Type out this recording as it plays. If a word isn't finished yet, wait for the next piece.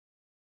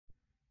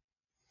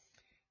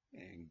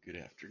And good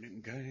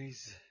afternoon,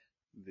 guys.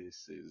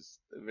 This is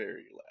the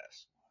very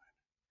last one.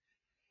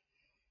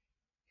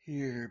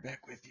 Here,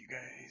 back with you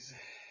guys.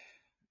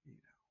 You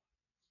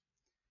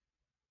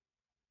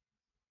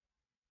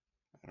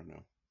I don't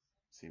know.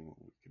 Seeing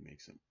what we can make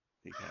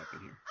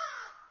happen here.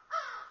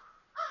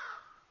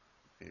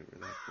 Hey, where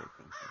that crow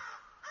come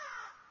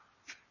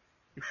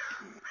from?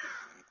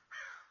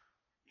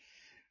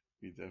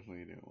 we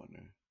definitely didn't want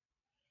to.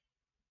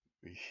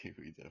 We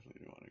definitely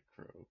didn't want to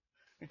crow.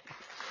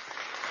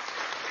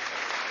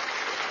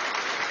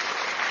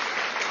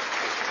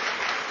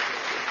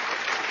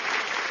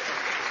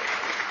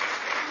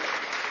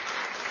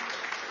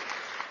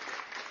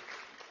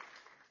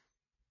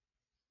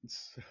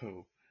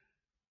 So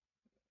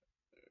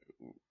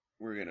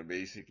we're gonna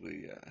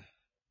basically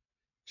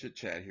chit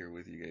chat here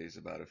with you guys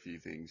about a few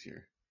things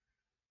here.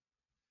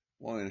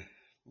 One,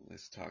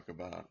 let's talk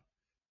about.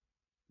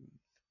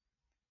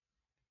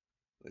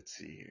 Let's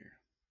see here.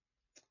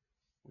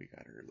 We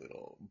got our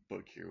little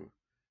book here,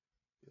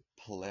 the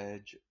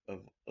Pledge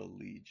of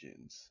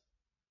Allegiance.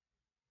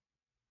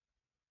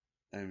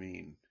 I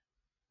mean,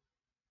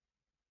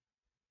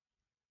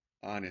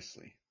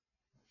 honestly,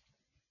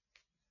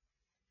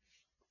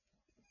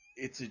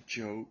 it's a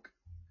joke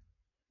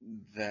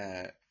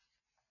that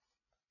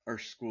our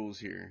schools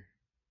here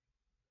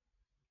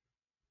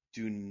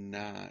do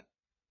not,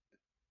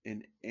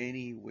 in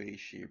any way,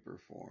 shape, or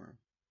form,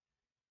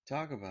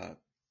 talk about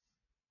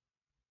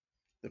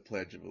the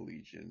Pledge of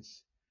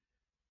Allegiance.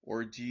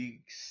 Or do you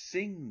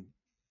sing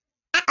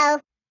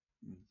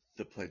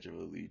the Pledge of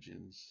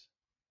Allegiance?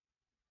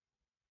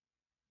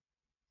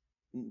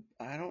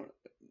 I don't.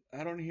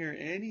 I don't hear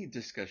any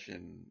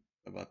discussion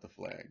about the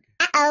flag.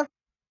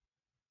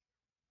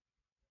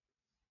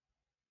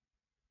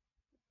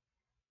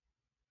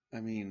 I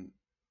mean,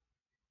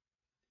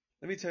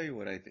 let me tell you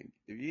what I think.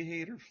 If you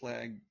hate our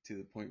flag to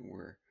the point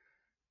where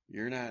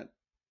you're not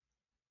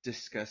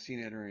discussing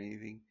it or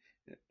anything,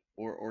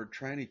 or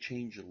trying to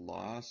change a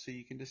law so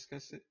you can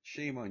discuss it,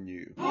 shame on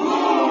you.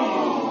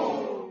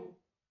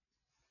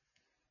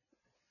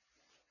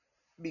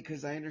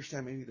 Because I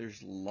understand maybe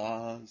there's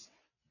laws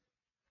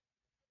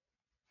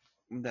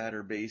that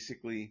are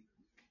basically,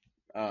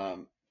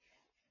 um,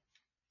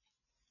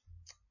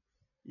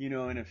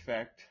 in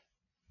effect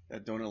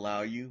that don't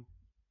allow you.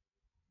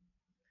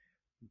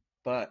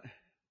 But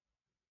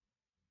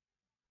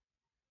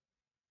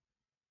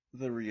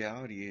the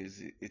reality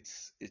is,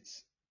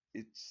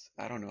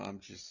 I don't know.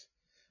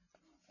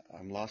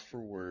 I'm lost for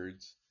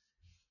words.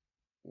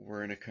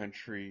 We're in a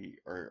country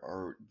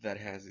or that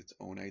has its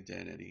own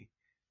identity.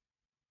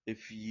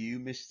 If you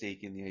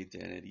mistaken the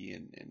identity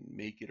and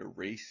make it a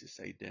racist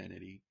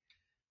identity,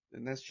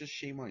 then that's just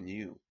shame on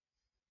you.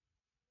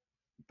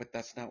 But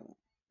that's not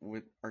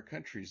what our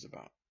country's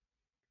about.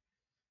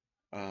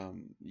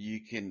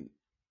 You can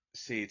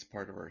say it's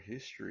part of our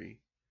history.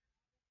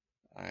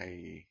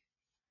 I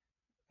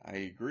I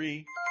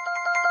agree.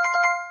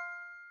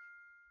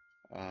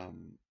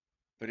 Um,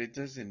 but it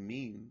doesn't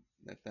mean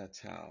that that's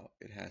how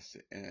it has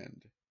to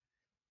end,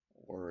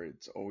 or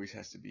it always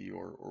has to be,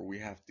 or we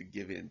have to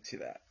give in to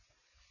that.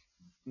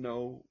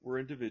 No, we're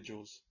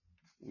individuals.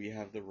 We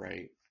have the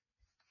right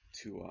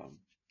to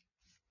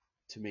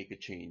to make a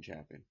change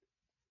happen.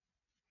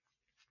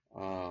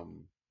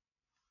 Um,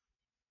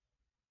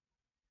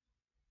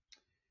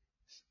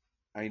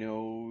 I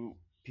know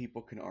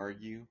people can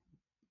argue.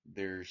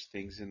 There's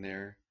things in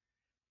there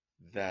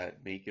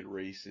that make it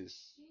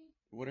racist,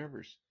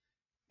 whatever's.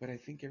 But I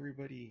think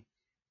everybody,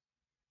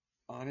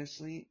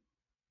 honestly,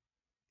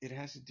 it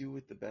has to do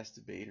with the best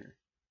debater.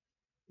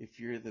 If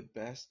you're the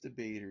best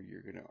debater,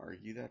 you're going to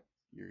argue that,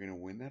 you're going to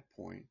win that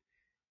point,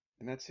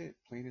 and that's it,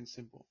 plain and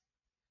simple.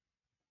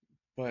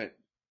 But,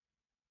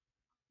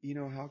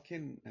 how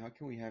can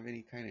we have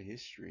any kind of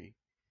history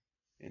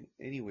in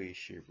any way,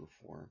 shape, or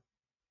form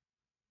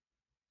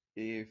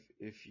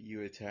if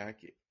you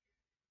attack it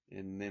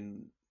and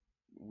then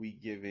we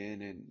give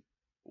in and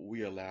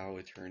we allow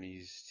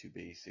attorneys to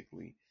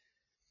basically,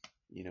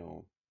 you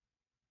know,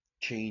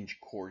 change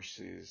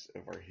courses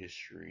of our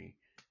history.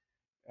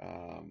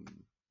 Um,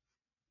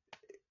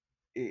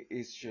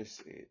 it's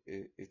just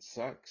it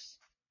sucks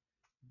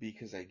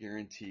because I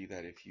guarantee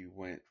that if you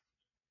went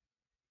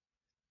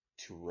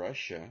to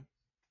Russia,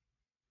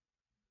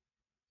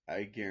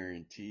 I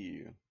guarantee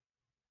you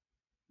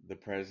the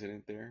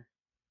president there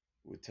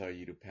would tell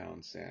you to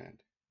pound sand.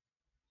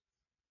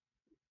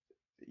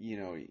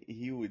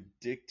 He would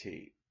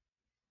dictate,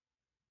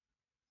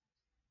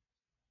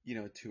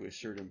 to a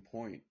certain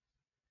point,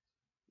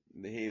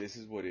 hey, this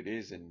is what it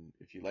is, and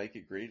if you like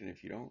it, great, and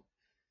if you don't,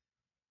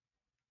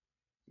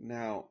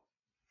 now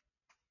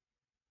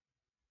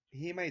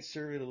he might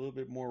serve it a little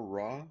bit more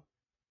raw,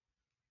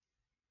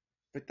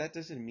 but that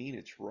doesn't mean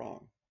it's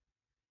wrong.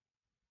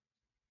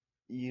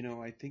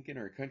 I think in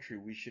our country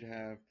we should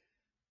have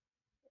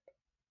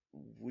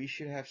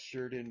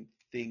certain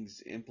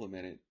things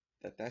implemented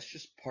that's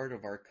just part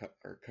of our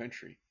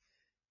country,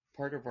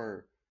 part of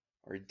our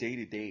day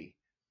to day.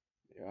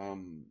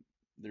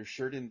 There's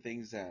certain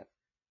things that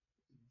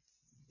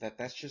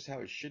that's just how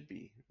it should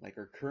be. Like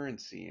our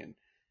currency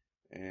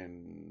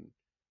and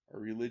our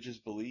religious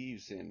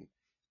beliefs and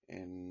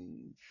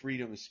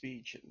freedom of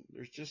speech. And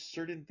there's just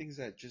certain things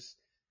that just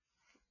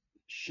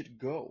should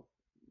go.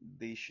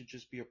 They should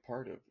just be a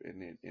part of,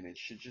 and it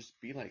should just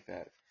be like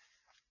that.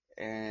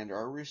 And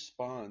our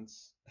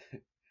response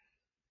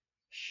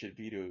should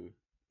be to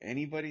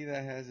anybody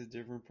that has a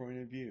different point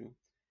of view.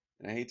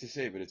 And I hate to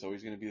say it, but it's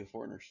always going to be the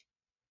foreigners.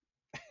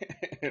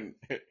 And,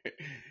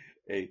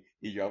 hey,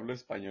 y yo hablo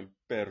español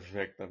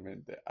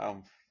perfectamente.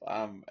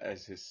 I'm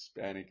as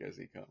Hispanic as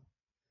they come.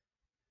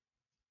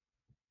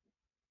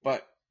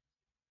 But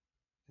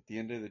at the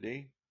end of the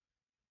day,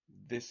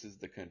 this is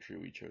the country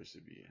we chose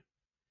to be in.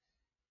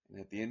 And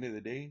at the end of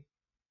the day,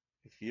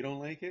 if you don't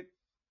like it,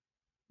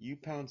 you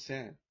pound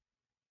sand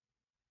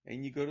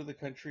and you go to the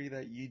country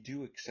that you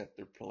do accept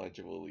their Pledge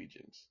of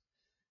Allegiance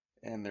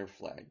and their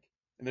flag.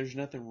 And there's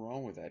nothing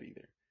wrong with that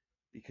either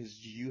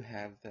because you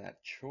have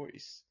that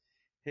choice.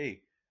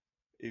 Hey,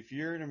 if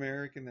you're an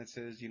American that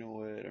says, you know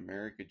what,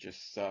 America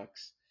just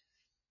sucks,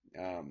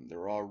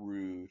 they're all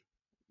rude,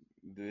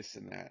 this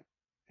and that,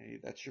 hey,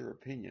 that's your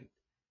opinion.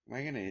 Am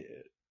I going to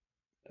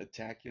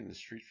attack you in the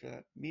street for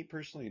that? Me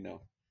personally,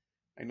 no.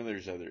 I know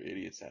there's other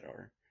idiots that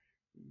are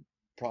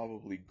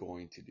probably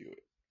going to do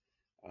it.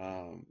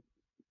 Um,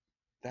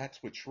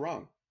 that's what's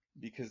wrong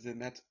because then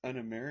that's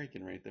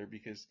un-American right there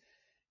because,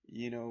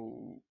 you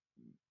know,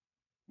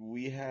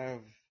 we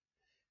have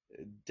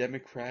a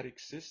democratic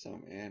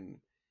system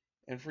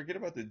and forget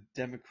about the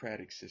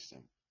democratic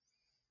system.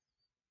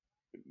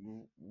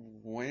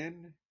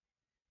 When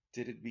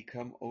did it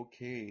become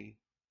okay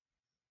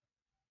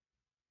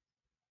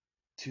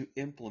to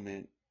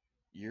implement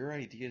your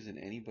ideas in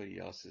anybody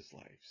else's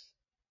lives?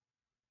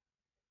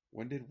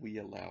 When did we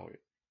allow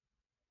it?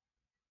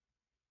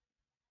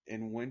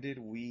 And when did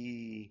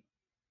we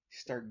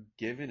start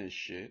giving a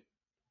shit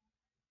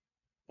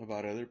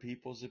about other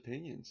people's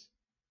opinions?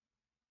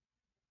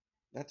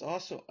 That's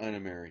also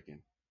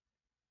un-American.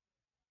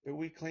 But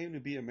we claim to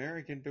be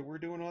American, but we're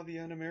doing all the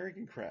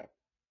un-American crap.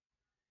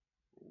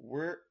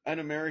 We're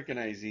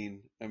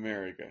un-Americanizing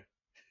America.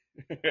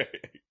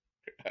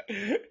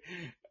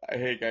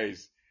 Hey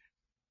guys,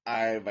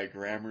 I my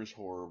grammar's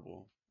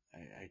horrible.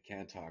 I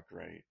can't talk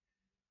right.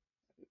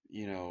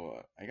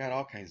 I got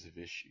all kinds of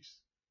issues.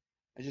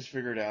 I just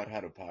figured out how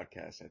to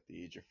podcast at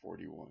the age of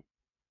 41.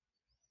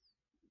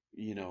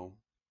 You know,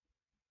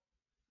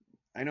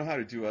 I know how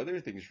to do other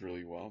things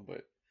really well,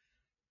 but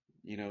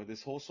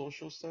this whole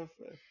social stuff,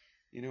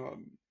 you know,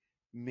 um,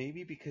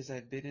 maybe because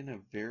I've been in a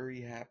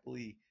very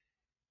happily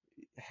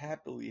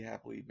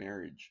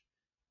marriage,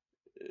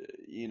 uh,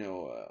 you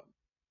know, uh,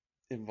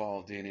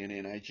 involved in it,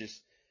 and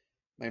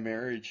my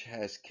marriage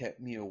has kept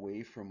me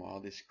away from all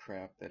this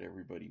crap that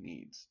everybody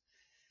needs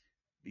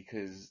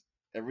because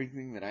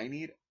everything that I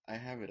need, I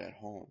have it at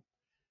home.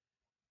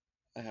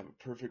 I have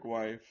a perfect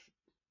wife,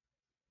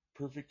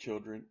 perfect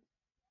children,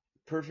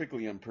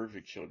 perfectly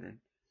imperfect children.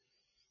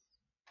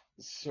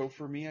 So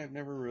for me, I've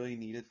never really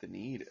needed the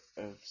need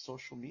of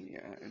social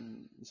media,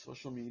 and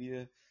social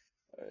media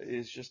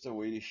is just a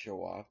way to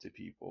show off to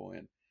people,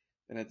 and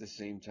at the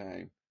same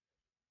time,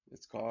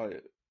 let's call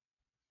it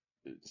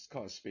let's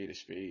call a spade a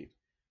spade.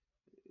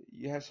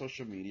 You have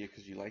social media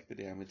because you like the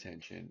damn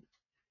attention,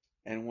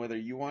 and whether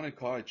you want to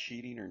call it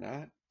cheating or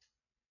not,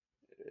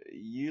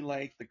 you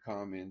like the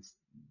comments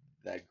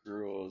that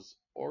girls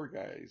or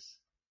guys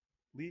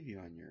leave you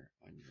on your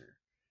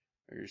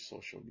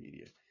social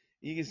media.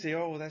 You can say,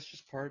 "Oh, well, that's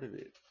just part of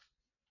it."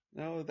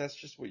 No, that's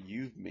just what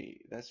you've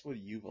made. That's what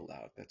you've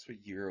allowed. That's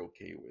what you're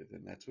okay with,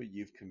 and that's what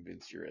you've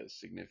convinced your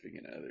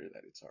significant other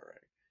that it's all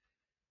right.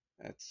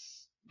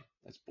 That's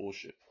that's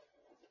bullshit.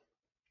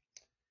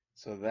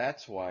 So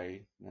that's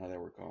why now that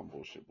we're calling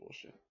bullshit,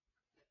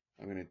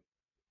 I'm gonna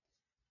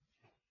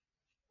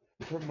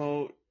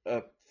promote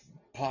a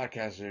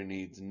podcast that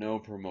needs no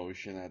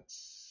promotion.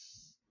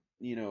 That's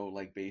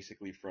like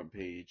basically front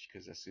page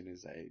because as soon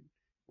as I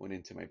went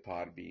into my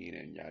Podbean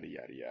and yada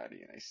yada yada,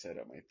 and I set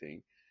up my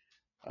thing,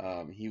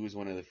 he was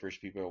one of the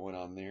first people I went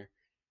on there.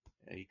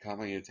 He caught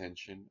my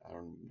attention.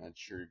 I'm not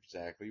sure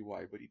exactly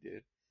why, but he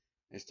did.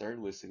 I started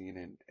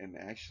listening and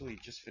actually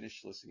just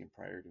finished listening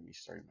prior to me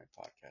starting my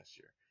podcast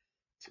here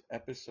to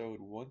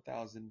episode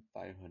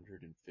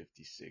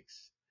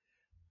 1556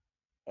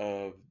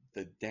 of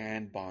the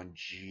Dan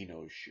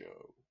Bongino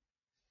Show.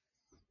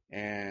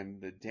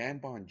 And the Dan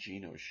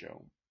Bongino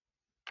Show,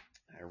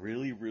 I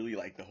really, really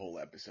like the whole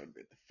episode,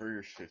 but the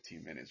first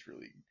 15 minutes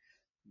really,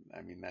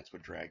 I mean, that's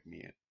what dragged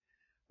me in.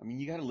 I mean,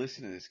 you got to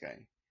listen to this guy.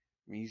 I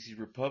mean, he's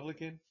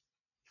Republican,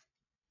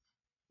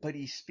 but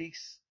he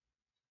speaks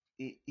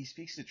the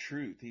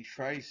truth. He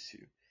tries to,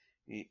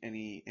 and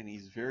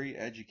he's very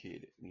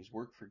educated, and he's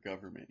worked for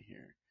government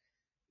here,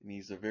 and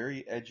he's a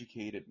very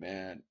educated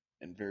man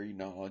and very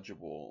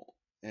knowledgeable,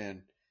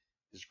 and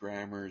his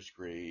grammar is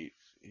great.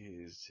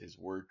 His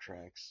word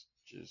tracks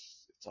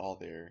just it's all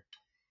there.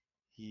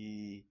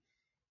 He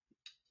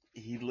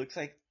he looks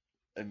like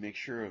a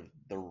mixture of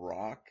The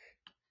Rock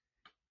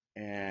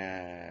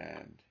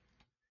and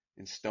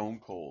and Stone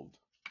Cold.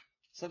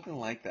 something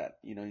like that.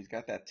 He's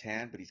got that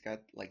tan, but he's got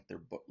like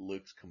their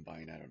looks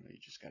combined. I don't know. You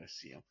just gotta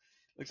see him.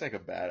 Looks like a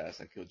badass.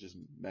 Like he'll just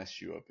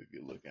mess you up if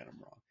you look at him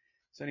wrong.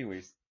 So,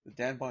 anyways, the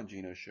Dan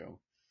Bongino show.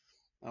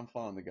 I'm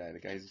following the guy. The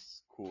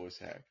guy's cool as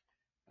heck.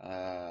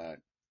 Uh,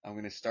 I'm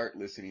gonna start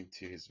listening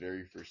to his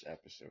very first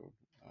episode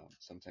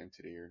sometime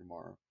today or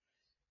tomorrow,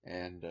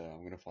 and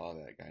I'm gonna follow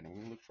that guy. And I'm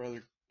gonna look for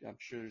other. I'm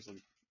sure there's a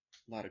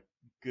lot of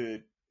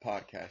good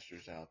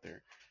podcasters out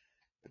there,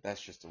 but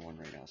that's just the one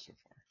right now so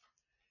far.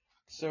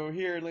 So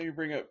here, let me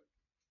bring up,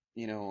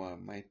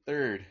 my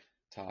third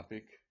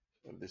topic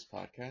of this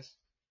podcast: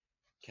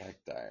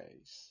 cacti.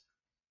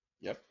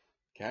 Yep,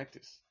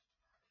 cactus.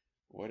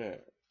 What a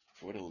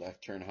what a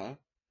left turn, huh?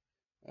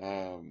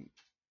 Um,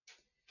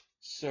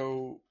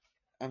 so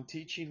I'm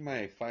teaching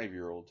my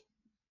 5-year old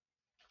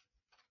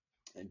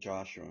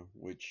Joshua,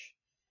 which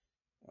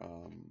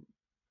um,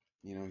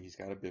 he's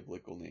got a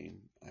biblical name.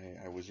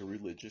 I was a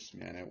religious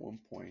man at one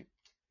point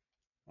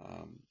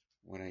um,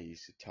 when I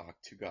used to talk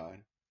to God.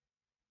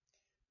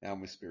 Now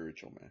I'm a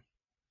spiritual man.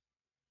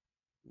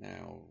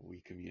 Now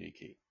we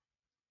communicate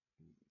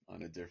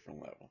on a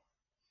different level.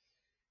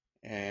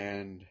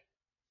 And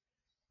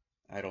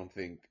I don't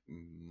think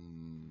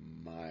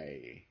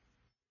my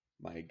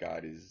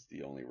God is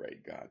the only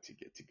right God to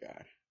get to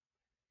God.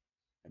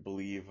 I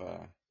believe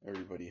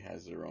everybody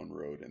has their own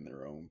road and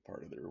their own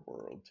part of their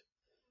world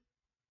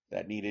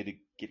that needed to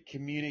get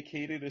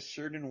communicated a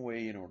certain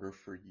way in order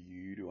for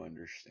you to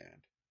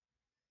understand.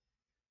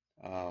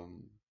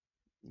 Um,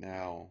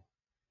 Now,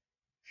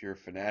 if you're a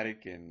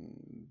fanatic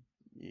and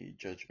you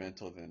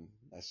judgmental, then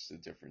that's a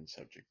different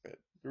subject. But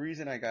the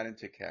reason I got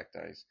into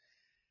cacti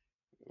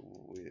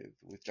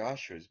with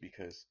Joshua is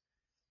because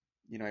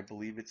I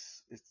believe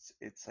it's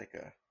like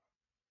a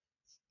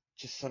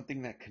just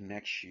something that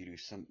connects you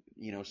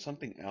to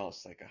something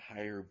else, like a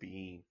higher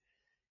being.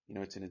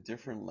 It's in a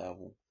different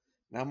level.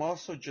 And I'm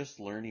also just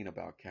learning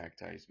about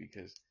cacti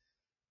because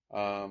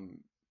um,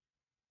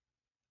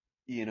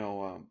 you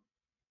know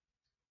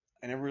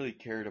I never really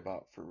cared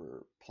about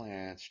for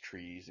plants,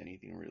 trees,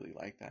 anything really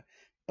like that.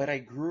 But I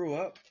grew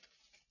up,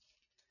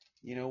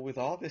 with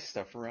all this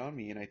stuff around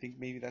me, and I think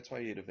maybe that's why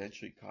it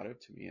eventually caught up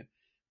to me. And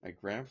my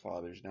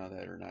grandfathers, now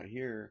that are not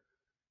here,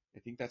 I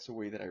think that's the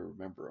way that I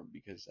remember them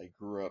because I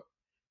grew up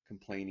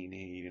complaining,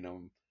 hating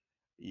them,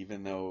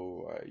 even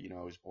though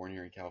I was born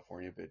here in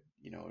California, but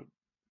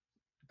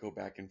go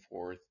back and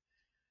forth,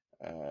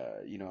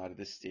 out of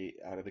the state,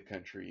 out of the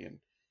country,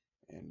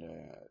 and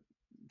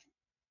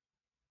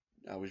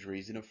I was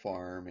raised in a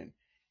farm and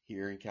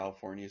here in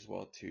California as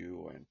well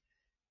too, and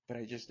but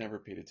I just never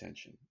paid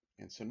attention.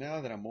 And so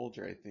now that I'm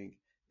older, I think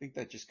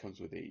that just comes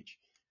with age.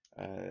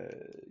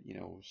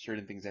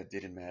 Certain things that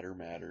didn't matter,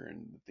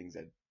 and the things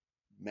that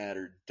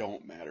matter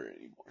don't matter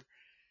anymore.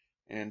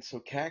 And so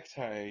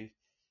cacti,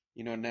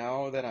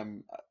 now that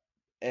I'm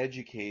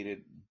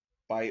educated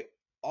by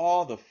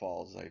all the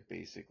falls I've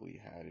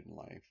basically had in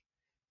life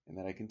and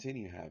that I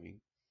continue having,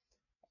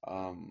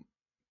 um,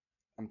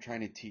 I'm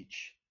trying to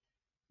teach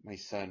my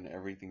son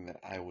everything that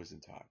I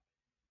wasn't taught.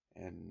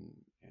 And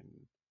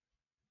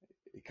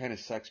it kind of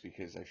sucks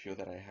because I feel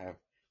that I have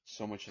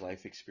so much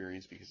life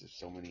experience because of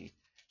so many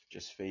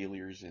just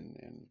failures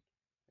and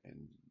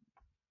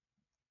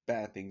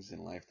bad things in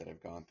life that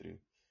I've gone through,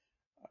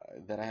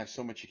 that I have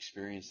so much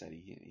experience that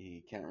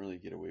he can't really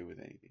get away with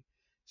anything.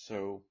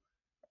 So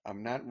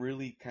I'm not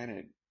really kind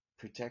of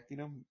protecting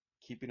him,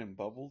 keeping him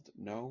bubbled.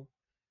 No,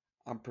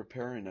 I'm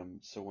preparing him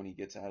so when he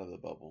gets out of the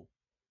bubble,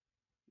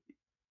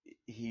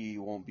 he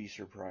won't be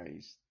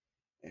surprised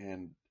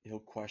and he'll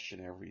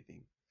question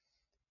everything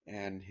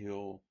and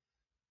he'll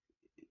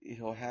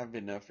have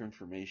enough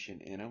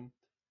information in him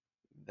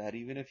that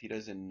even if he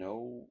doesn't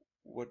know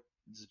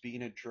what's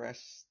being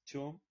addressed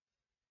to him,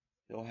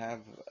 he'll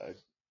have a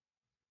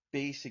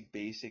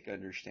basic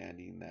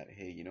understanding that,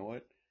 hey, you know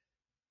what?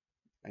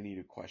 I need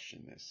to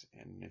question this.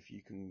 And if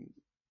you can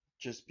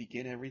just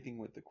begin everything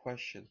with the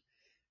question,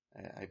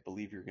 I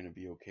believe you're going to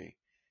be okay.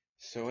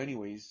 So,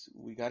 anyways,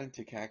 we got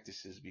into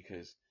cactuses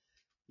because,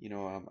 you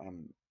know,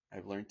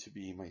 I've learned to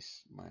be my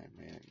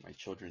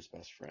children's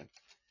best friend.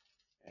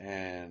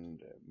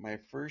 And my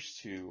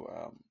first two,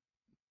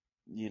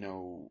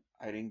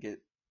 I didn't get,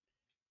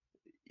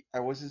 I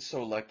wasn't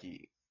so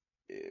lucky,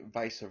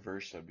 vice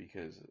versa,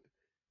 because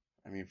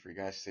I mean, for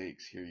God's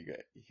sakes,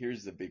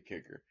 here's the big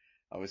kicker.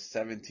 I was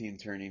 17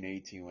 turning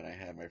 18 when I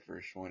had my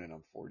first one, and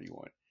I'm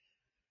 41.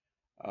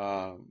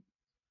 Um,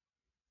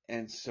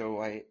 and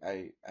so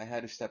I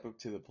had to step up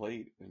to the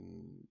plate,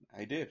 and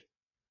I did.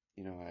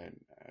 I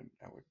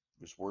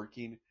was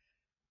working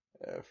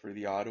for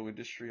the auto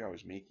industry. I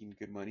was making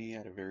good money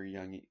at a very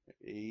young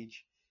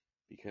age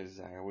because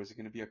I wasn't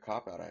going to be a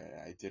cop out.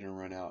 I didn't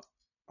run out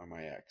on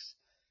my ex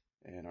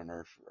and on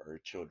our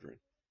children.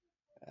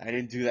 I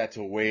didn't do that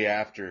till way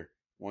after,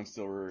 once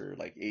they were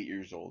like 8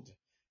 years old.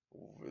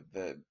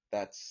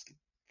 That's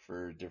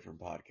for a different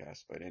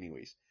podcast. But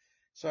anyways,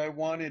 so I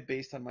wanted,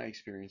 based on my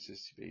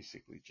experiences, to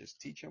basically just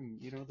teach them,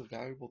 the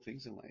valuable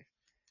things in life.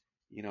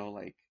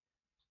 Like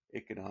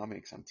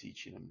economics. I'm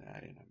teaching them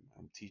that, and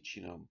I'm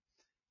teaching them,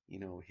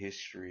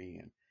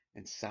 history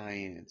and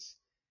science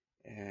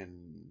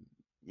and,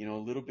 a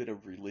little bit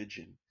of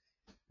religion.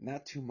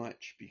 Not too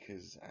much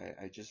because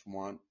I just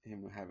want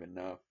him to have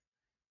enough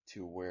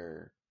to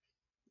where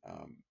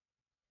um,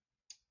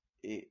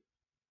 it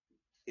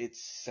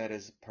it's set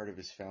as part of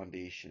his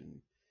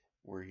foundation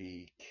where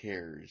he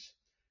cares.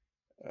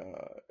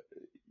 Uh,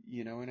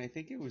 and I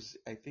think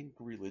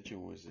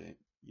religion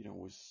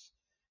was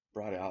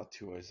brought out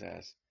to us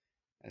as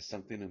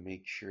something to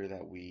make sure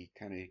that we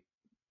kind of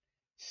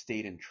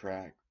stayed in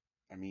track.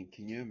 I mean,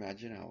 can you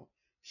imagine how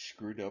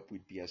screwed up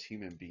we'd be as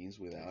human beings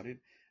without it?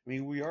 I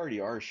mean, we already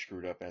are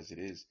screwed up as it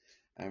is.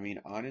 I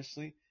mean,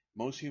 honestly,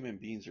 most human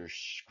beings are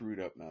screwed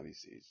up now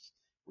these days.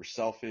 We're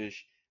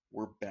selfish,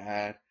 we're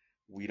bad,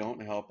 we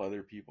don't help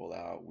other people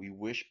out, we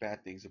wish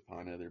bad things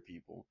upon other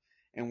people,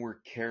 and we're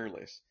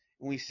careless.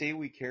 And we say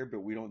we care,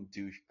 but we don't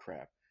do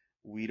crap.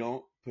 We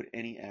don't put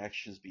any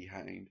actions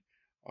behind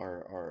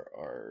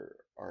our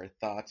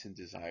thoughts and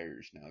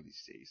desires now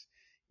these days.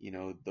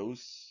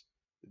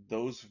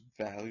 Those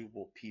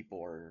valuable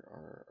people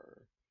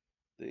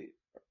they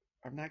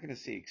I'm not going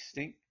to say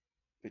extinct,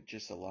 but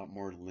just a lot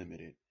more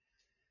limited.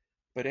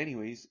 But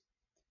anyways,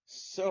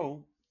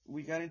 so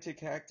we got into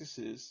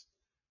cactuses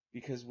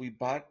because we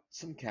bought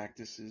some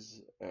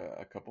cactuses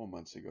a couple of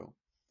months ago,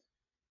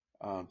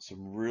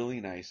 some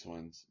really nice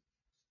ones.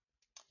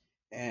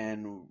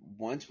 And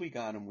once we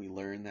got them, we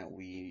learned that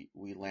we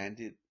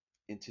landed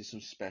into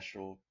some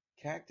special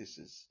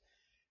cactuses.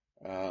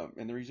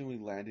 And the reason we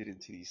landed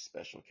into these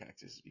special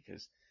cactuses is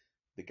because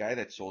the guy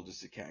that sold us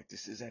the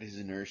cactuses at his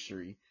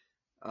nursery,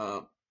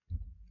 uh,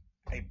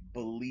 I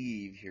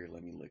believe, here,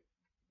 let me look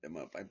them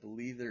up. I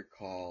believe they're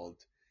called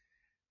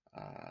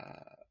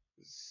uh,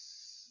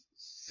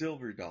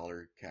 silver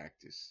dollar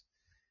cactus.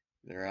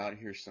 They're out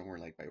here somewhere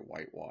like by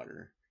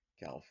Whitewater,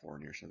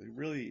 California or something.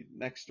 Really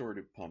next door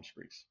to Palm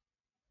Springs.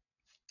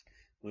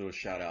 A little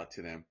shout out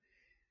to them.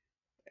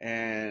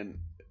 And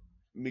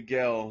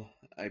Miguel,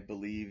 I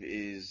believe,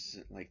 is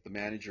like the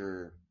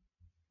manager,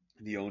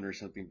 the owner or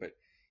something, but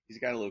he's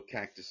got a little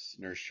cactus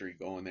nursery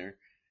going there,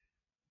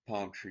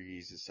 palm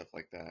trees and stuff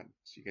like that.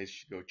 So you guys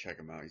should go check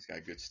him out. He's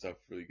got good stuff,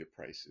 really good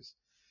prices.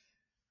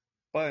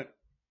 But,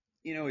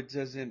 it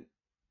doesn't,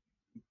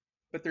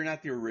 but they're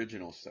not the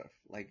original stuff.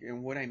 Like,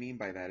 and what I mean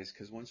by that is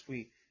because once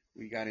we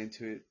got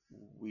into it,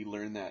 we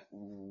learned that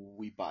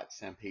we bought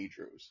San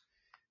Pedros.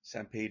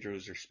 San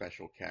Pedros are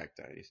special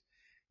cacti.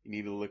 You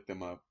need to look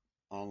them up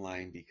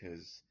online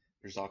because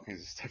there's all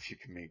kinds of stuff you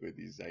can make with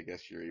these. I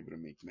guess you're able to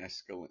make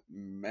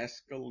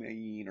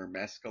mescaline or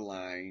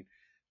mescaline.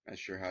 Not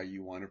sure how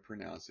you want to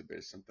pronounce it, but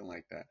it's something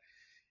like that.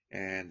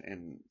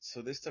 And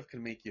so this stuff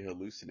can make you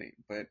hallucinate,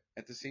 but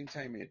at the same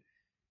time,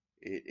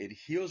 it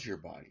heals your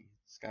body.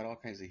 It's got all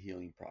kinds of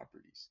healing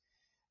properties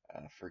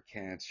for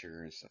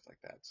cancer and stuff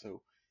like that.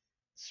 So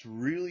it's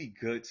really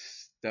good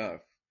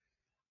stuff.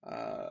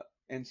 Uh,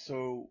 and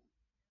so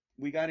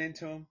we got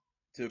into them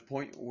to the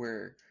point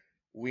where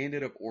we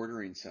ended up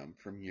ordering some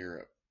from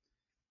Europe,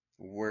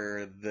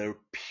 where they're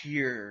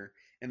pure,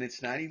 and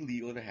it's not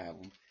illegal to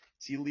have them.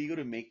 It's illegal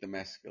to make the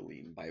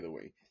mescaline, by the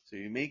way. So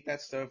you make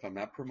that stuff. I'm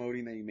not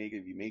promoting that you make it.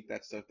 If you make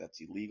that stuff,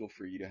 that's illegal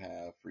for you to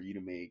have, for you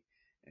to make.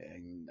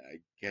 And I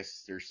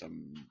guess there's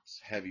some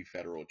heavy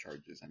federal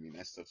charges. I mean,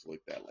 that stuff's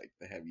looked at like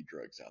the heavy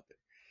drugs out there.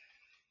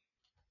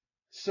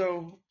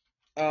 So,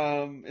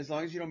 as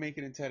long as you don't make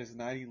it intact, it's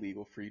not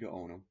illegal for you to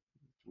own them.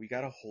 We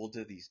got a hold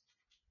of these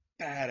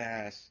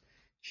badass,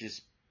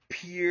 just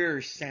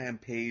pure San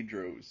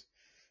Pedros,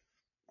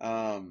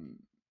 um,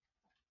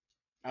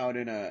 out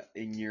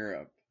in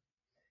Europe,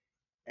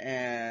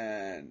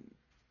 and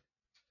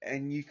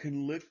you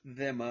can look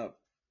them up.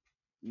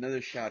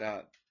 Another shout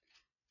out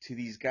to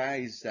these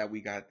guys that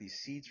we got these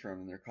seeds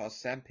from, and they're called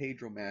San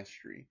Pedro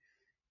Mastery.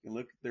 You can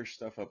look their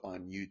stuff up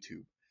on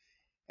YouTube.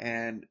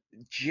 And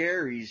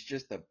Jerry's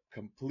just a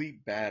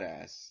complete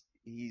badass.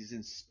 He's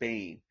in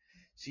Spain.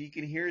 So you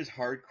can hear his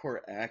hardcore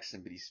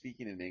accent, but he's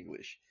speaking in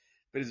English.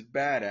 But it's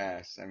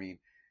badass. I mean,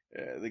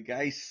 the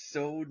guy's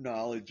so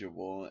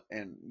knowledgeable,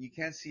 and you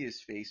can't see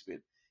his face, but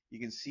you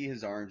can see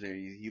his arms, and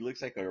he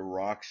looks like a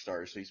rock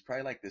star. So he's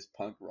probably like this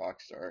punk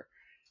rock star,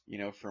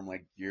 from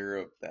like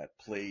Europe that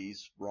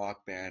plays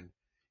rock band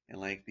and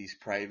like these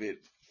private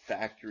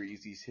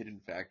factories, these hidden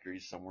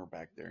factories somewhere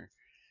back there.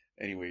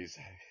 Anyways,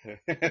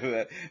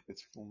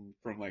 that's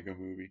from like a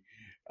movie.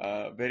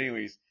 But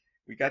anyways,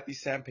 we got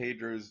these San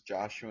Pedros,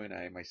 Joshua and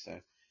I, my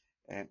son,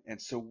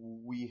 and so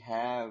we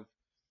have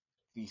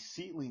these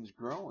seedlings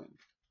growing,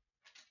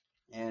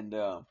 and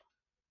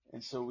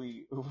so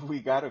we we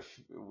got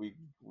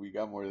we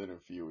got more than a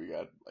few. We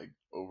got like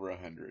over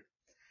 100.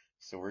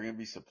 So we're gonna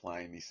be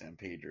supplying these San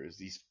Pedros,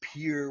 these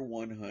pure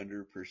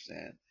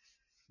 100%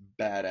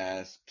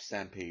 badass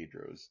San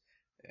Pedros,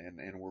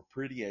 and we're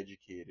pretty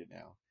educated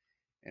now.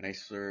 And I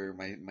swear,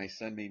 my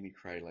son made me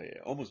cry, like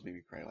almost made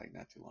me cry like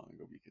not too long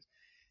ago because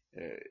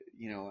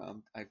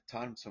I've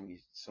taught him so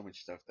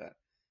much stuff that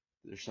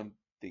there's some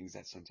things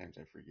that sometimes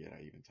I forget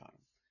I even taught him.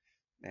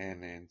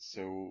 And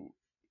so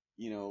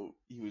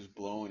he was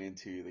blowing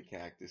into the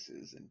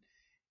cactuses,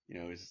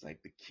 It's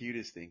like the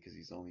cutest thing because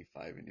he's only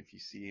 5, and if you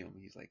see him,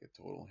 he's like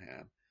a total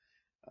ham.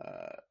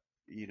 Uh,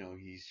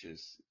 he's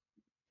just,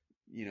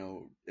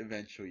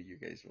 eventually you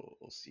guys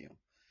will see him.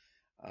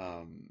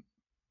 Um,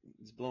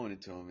 it's blowing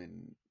into him,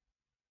 and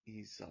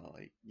he's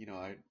like,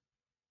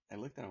 I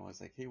looked at him, I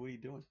was like, hey, what are you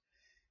doing?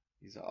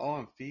 He's like, oh,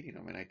 I'm feeding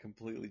him, and I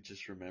completely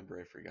just remember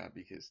I forgot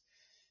because,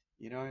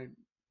 I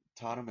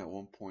taught him at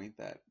one point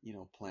that,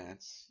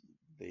 plants,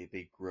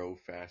 they grow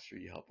faster,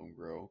 you help them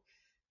grow.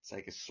 It's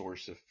like a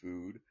source of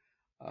food.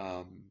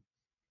 Um,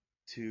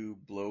 to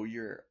blow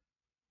your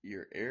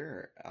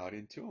air out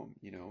into them.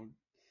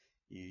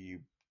 You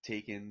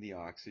take in the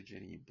oxygen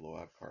and you blow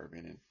out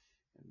carbon, and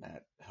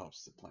that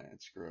helps the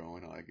plants grow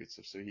and all that good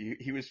stuff. So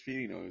he was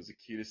feeding them. It was the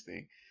cutest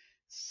thing.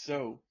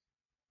 So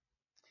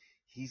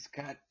he's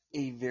got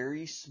a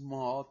very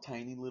small,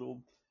 tiny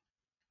little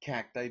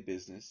cacti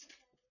business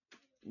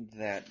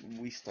that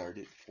we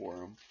started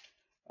for him.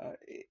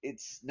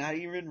 It's not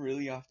even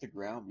really off the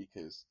ground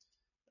because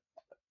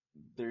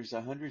there's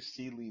 100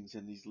 seedlings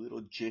in these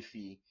little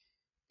Jiffy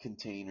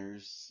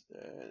containers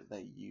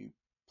that you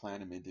plant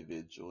them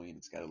individually, and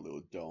it's got a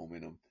little dome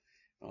in them,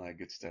 all that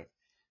good stuff.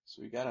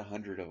 So we got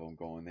 100 of them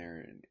going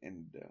there,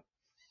 and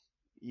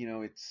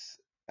it's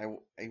I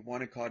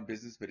want to call it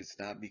business, but it's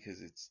not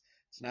because it's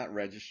not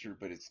registered,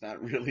 but it's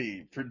not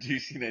really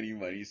producing any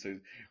money. So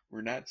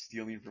we're not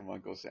stealing from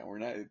Uncle Sam. We're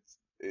not.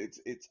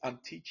 It's I'm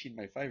teaching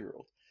my 5-year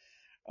old.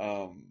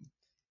 Um,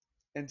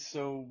 and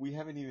so we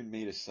haven't even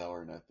made a sell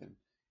or nothing.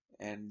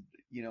 And,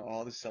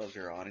 all the sales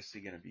are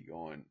honestly going to be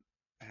going,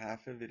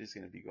 half of it is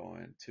going to be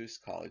going to his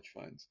college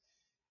funds.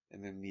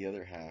 And then the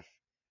other half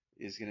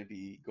is going to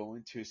be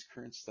going to his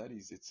current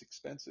studies. It's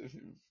expensive.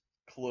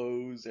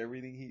 Clothes,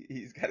 everything.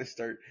 He's got to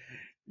start,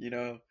 you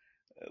know,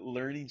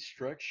 learning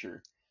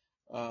structure.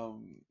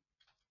 Um,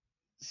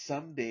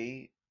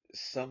 someday,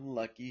 some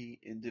lucky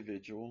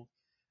individual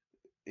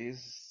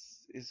is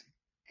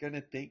going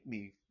to thank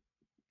me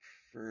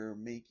for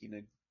making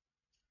a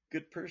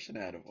good person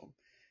out of him.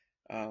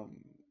 Um,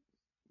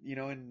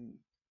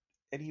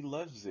 and he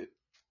loves it.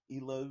 He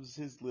loves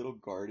his little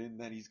garden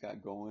that he's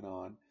got going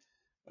on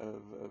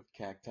of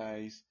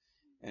cacti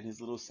and his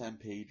little San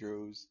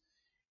Pedros.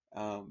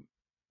 Um,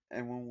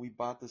 and when we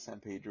bought the San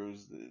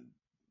Pedros,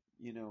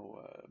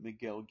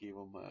 Miguel gave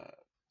him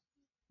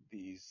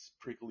these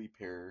prickly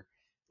pear,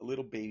 a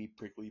little baby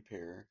prickly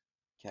pear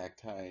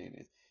cacti,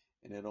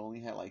 and it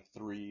only had like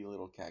 3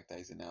 little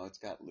cacti, and now it's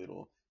got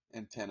little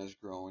antennas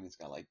growing. It's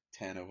got like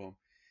 10 of them,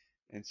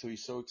 and so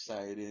he's so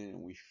excited,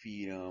 and we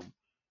feed him.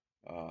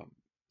 Um,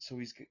 so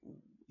he's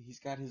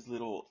got his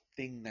little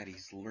thing that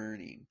he's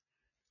learning.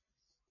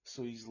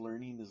 So he's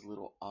learning this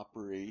little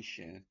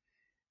operation,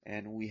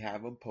 and we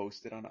have him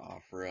posted on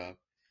OfferUp,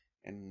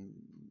 and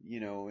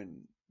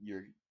and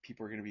your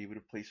people are going to be able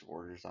to place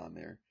orders on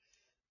there.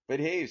 But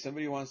hey, if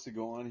somebody wants to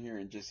go on here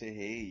and just say,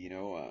 hey,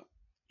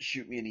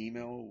 shoot me an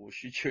email, we'll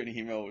shoot you an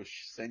email, we'll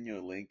send you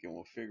a link, and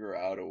we'll figure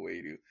out a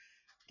way to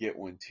get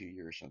one to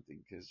you or something,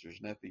 because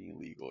there's nothing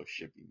illegal of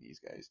shipping these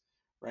guys.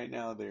 Right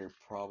now, they're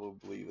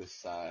probably the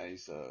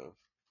size of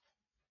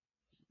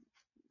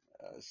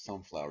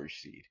sunflower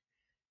seed,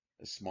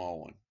 a small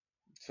one.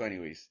 So,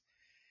 anyways,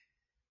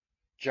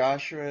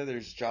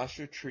 there's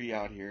Joshua Tree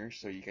out here.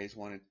 So you guys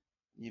want to,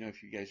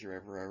 if you guys are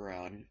ever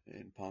around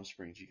in Palm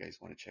Springs, you guys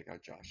want to check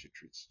out Joshua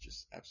Tree. It's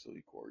just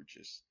absolutely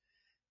gorgeous.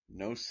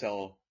 No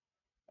cell,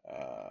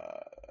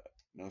 uh,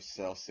 no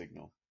cell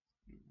signal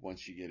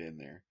once you get in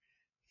there,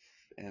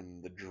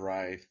 and the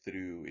drive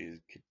through is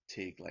could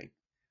take like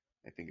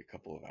I think a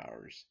couple of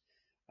hours.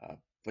 Uh,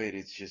 but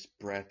it's just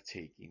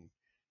breathtaking.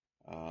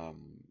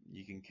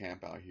 You can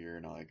camp out here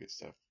and all that good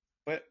stuff.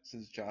 But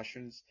since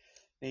Joshua's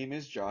name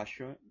is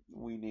Joshua,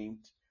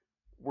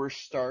 we're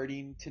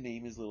starting to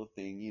name his little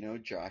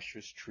thing,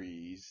 Joshua's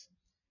trees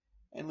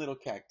and little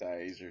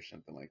cacti or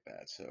something like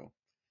that. So,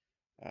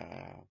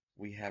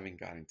 we haven't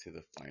gotten to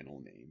the final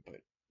name,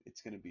 but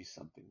it's going to be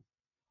something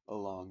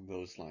along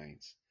those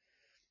lines.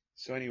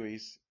 So,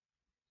 anyways,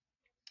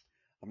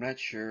 I'm not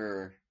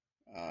sure,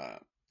 uh,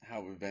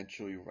 how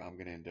eventually I'm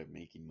going to end up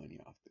making money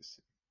off this.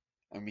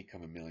 I'm gonna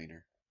become a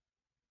millionaire.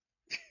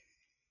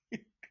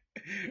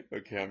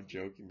 Okay, I'm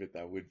joking, but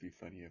that would be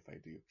funny if I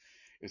do.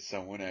 If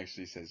someone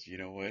actually says, you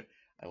know what,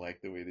 I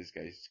like the way this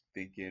guy's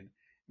thinking.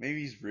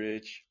 Maybe he's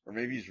rich, or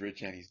maybe he's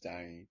rich and he's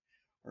dying,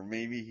 or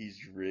maybe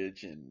he's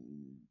rich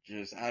and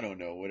just, I don't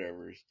know,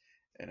 whatever.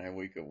 And I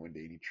wake up one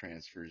day and he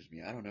transfers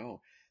me. I don't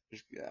know.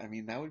 I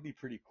mean, that would be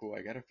pretty cool.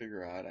 I gotta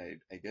figure out.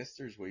 I guess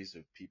there's ways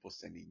of people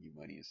sending you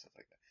money and stuff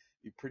like that.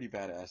 It'd be pretty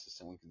badass if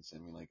someone can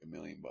send me like $1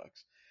 million.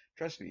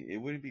 Trust me, it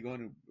wouldn't be going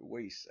to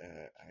waste.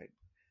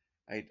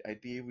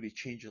 I'd be able to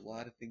change a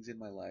lot of things in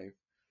my life,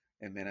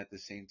 and then at the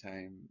same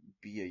time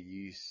be a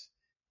use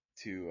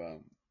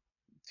to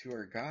to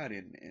our God,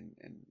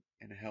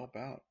 and help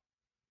out.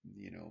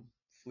 You know,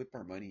 flip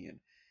our money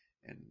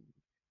and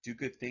do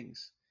good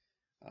things.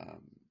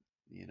 Um,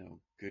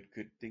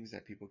 good things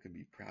that people can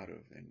be proud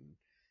of, and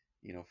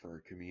for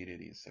our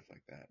community and stuff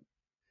like that.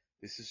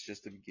 This is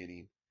just the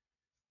beginning.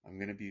 I'm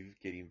going to be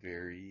getting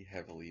very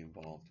heavily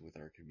involved with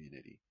our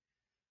community.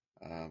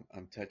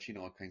 I'm touching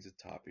all kinds of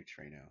topics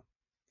right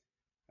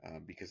now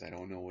because I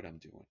don't know what I'm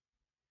doing.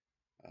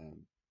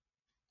 Um,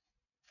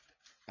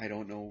 I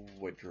don't know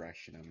what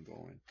direction I'm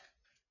going,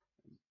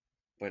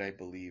 but I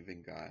believe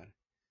in God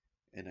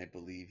and I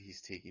believe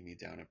He's taking me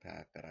down a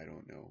path that I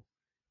don't know.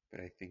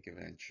 But I think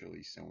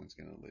eventually someone's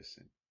going to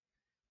listen.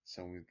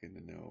 Someone's going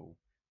to know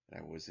that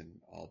I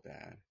wasn't all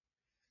bad.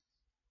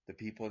 The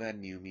people that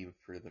knew me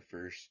for the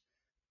first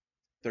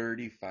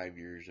 35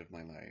 years of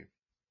my life,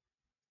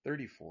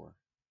 34,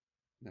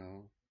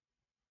 no,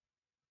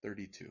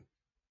 32,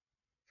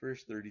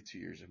 first 32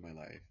 years of my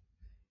life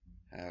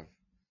have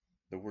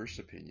the worst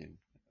opinion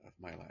of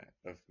my life,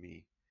 of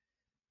me,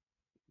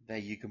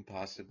 that you can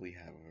possibly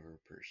have of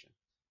a person.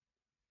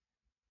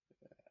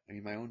 I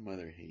mean, my own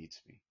mother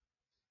hates me.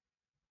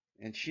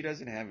 And she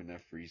doesn't have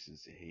enough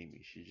reasons to hate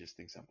me. She just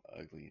thinks I'm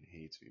ugly and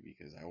hates me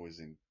because I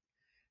wasn't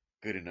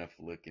good enough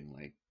looking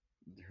like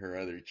her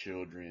other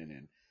children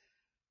and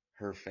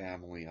her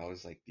family. I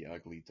was like the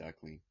ugly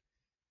duckling.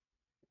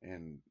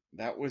 And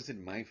that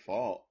wasn't my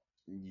fault.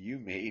 You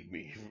made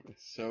me.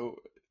 So,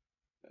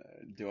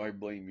 do I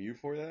blame you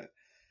for that?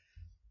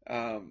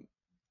 Um,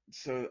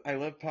 so I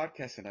love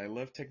podcasting. I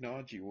love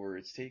technology where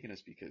it's taken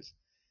us because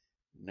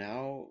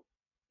now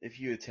if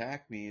you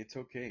attack me, it's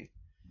okay.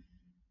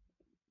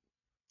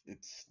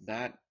 It's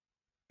not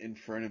in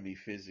front of me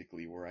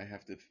physically where I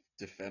have to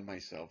defend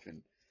myself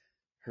and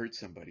hurt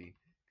somebody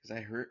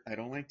because I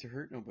don't like to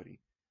hurt nobody.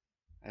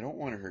 I don't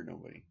want to hurt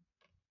nobody.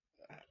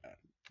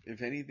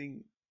 If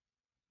anything,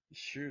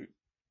 shoot,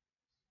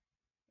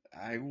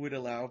 I would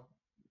allow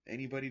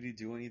anybody to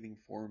do anything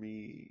for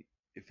me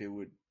if it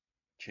would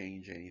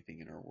change anything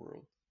in our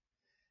world.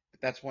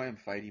 But that's why I'm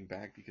fighting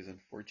back because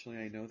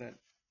unfortunately I know that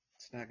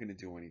it's not going to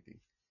do anything.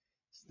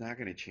 It's not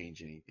going to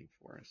change anything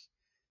for us.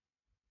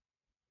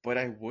 But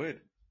I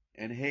would.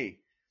 And hey,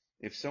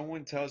 if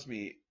someone tells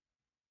me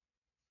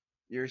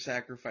your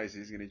sacrifice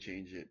is going to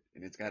change it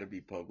and it's got to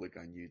be public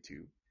on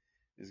YouTube,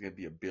 there's going to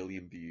be a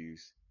billion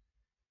views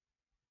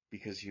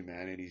because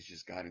humanity's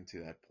just gotten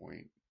to that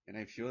point. And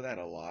I feel that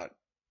a lot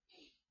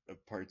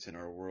of parts in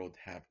our world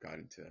have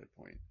gotten to that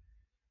point.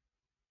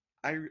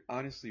 I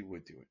honestly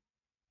would do it.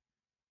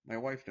 My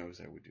wife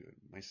knows I would do it.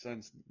 My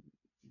sons,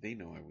 they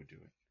know I would do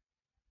it.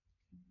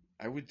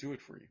 I would do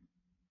it for you.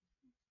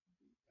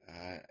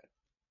 Uh,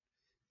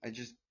 I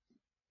just,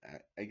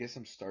 I guess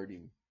I'm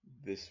starting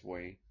this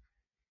way.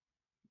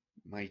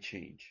 Might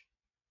change.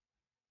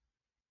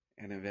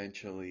 And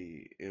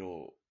eventually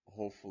it'll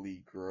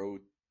hopefully grow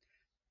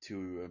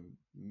to a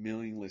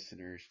million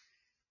listeners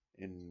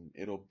and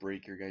it'll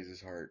break your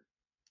guys' heart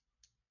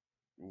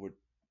what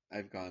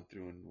I've gone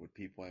through and what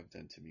people have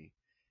done to me.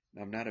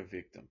 And I'm not a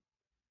victim.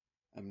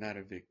 I'm not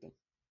a victim.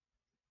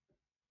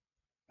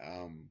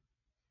 Um,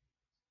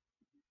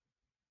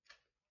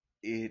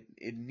 it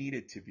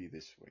needed to be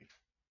this way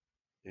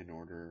in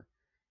order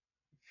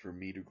for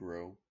me to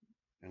grow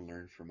and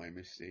learn from my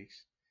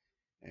mistakes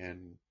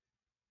and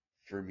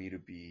for me to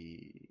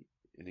be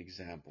an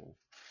example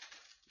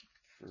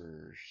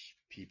for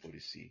people to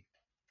see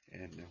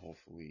and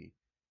hopefully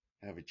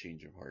have a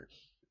change of heart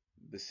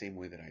the same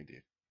way that I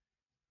did.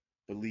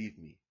 Believe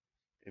me,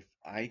 if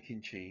I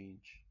can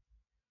change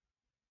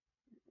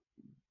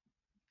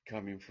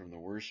coming from the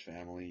worst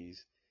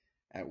families,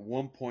 at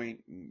one point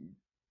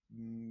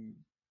mm,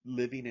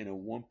 living in a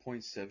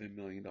 $1.7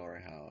 million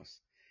house,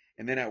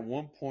 and then at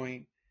one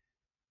point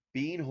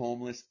being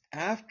homeless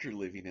after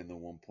living in the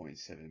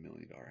 $1.7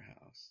 million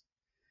house,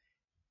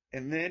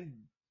 and then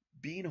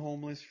being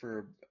homeless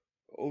for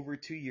over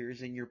 2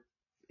 years,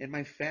 and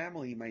my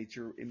family, my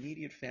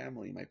immediate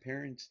family, my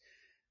parents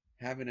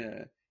having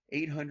a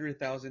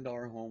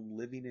 $800,000 home,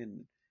 living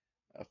in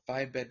a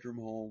 5 bedroom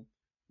home,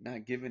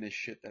 not giving a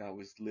shit that I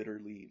was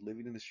literally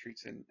living in the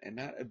streets and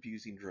not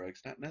abusing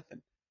drugs, not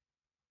nothing,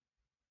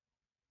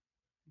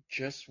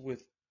 just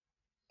with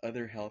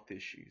other health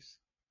issues.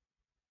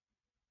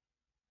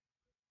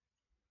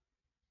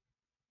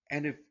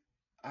 And if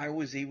I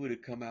was able to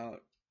come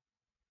out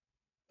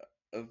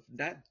of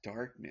not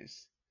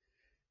darkness,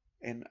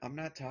 and I'm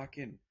not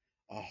talking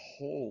a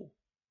hole,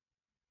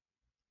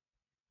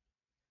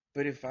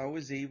 but if I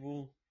was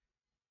able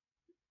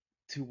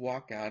to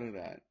walk out of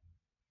that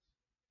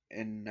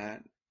and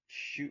not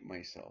shoot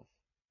myself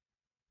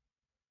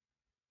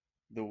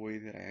the way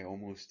that I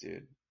almost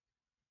did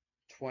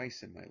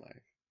twice in my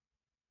life,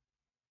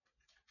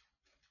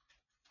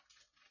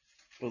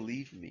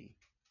 believe me,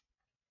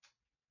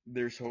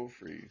 there's hope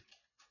for you.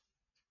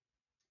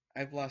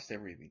 I've lost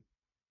everything.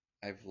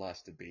 I've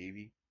lost a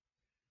baby.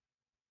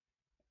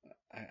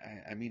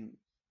 I mean,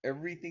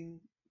 everything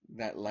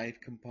that life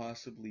can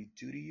possibly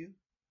do to you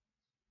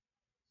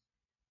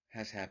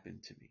has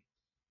happened to me.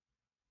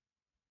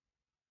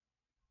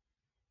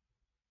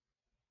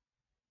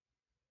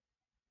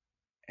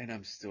 And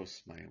I'm still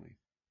smiling.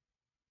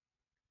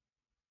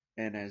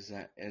 And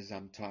as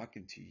I'm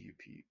talking to you,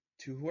 Pete,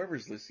 to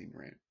whoever's listening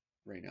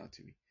right now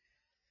to me,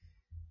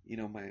 you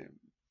know, my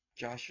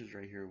Josh is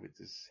right here with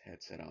his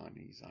headset on.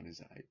 He's on his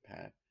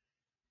iPad,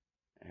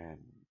 and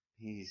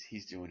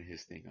he's doing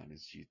his thing on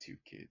his YouTube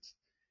Kids.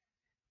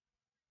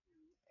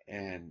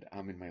 And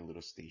I'm in my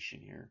little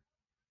station here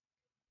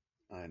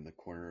in the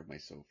corner of my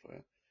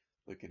sofa,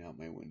 looking out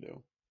my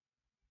window.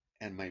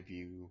 And my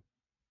view,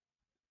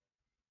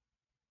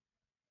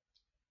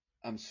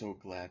 I'm so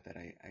glad that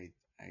I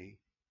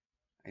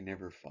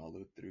never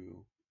followed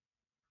through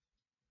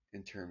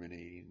in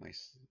terminating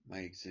my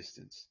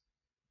existence,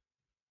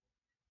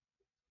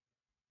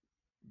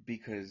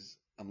 because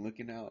I'm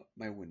looking out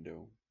my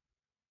window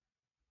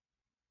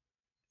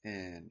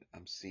and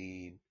I'm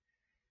seeing,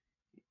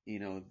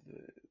 the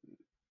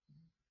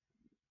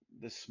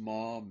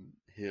small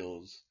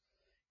hills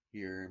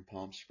here in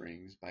Palm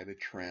Springs by the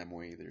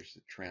tramway. There's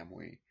a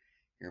tramway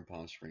here in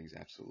Palm Springs,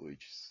 absolutely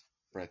just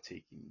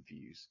breathtaking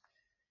views.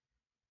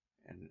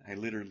 And I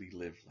literally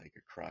live like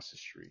across the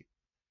street.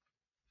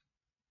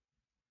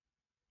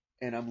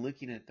 And I'm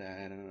looking at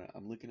that, and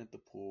I'm looking at the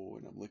pool,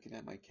 and I'm looking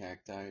at my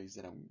cacti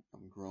that I'm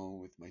growing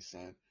with my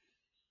son,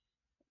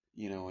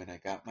 and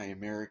I got my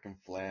American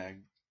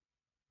flag,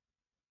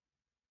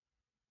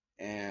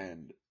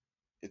 and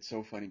it's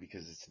so funny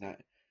because it's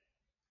not.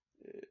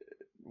 uh,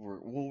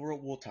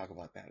 we'll talk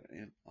about that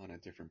on a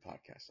different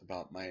podcast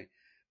about my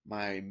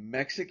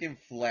Mexican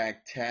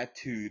flag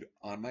tattooed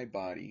on my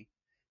body,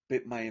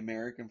 but my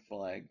American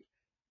flag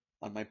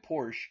on my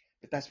Porsche.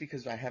 But that's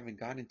because I haven't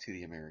gotten to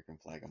the American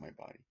flag on my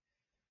body.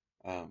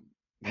 Um,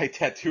 my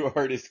tattoo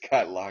artist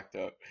got locked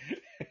up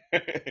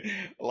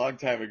a long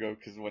time ago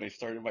because when I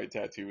started my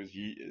tattoo was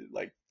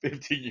like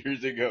 15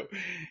 years ago,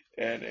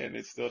 and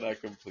it's still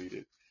not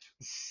completed.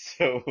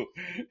 So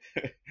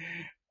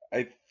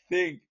I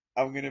think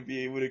I'm gonna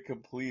be able to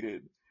complete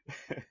it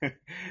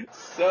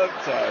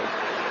sometime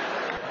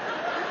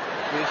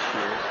this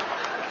year,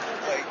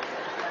 like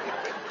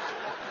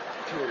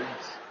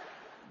towards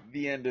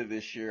the end of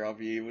this year. I'll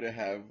be able to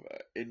have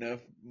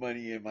enough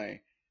money in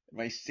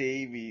my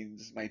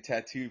savings, my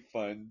tattoo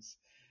funds,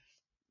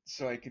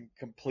 so I can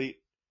complete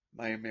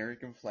my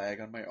American flag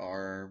on my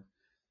arm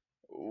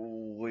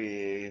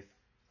with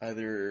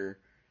other,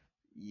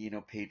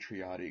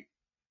 patriotic,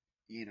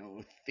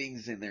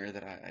 things in there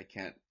that I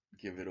can't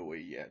give it away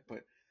yet.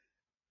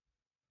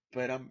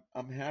 But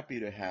I'm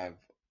happy to have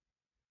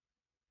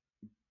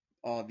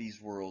all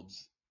these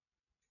worlds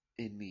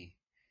in me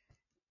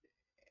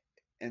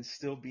and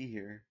still be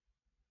here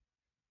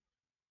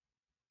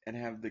and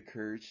have the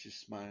courage to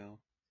smile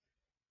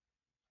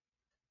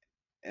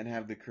and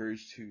have the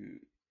courage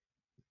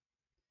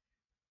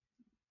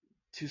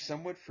to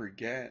somewhat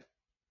forget,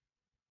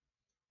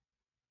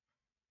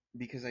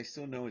 because I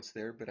still know it's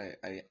there, but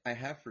I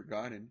have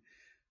forgotten,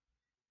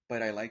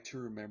 but I like to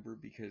remember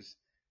because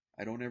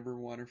I don't ever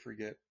want to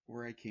forget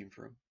where I came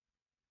from,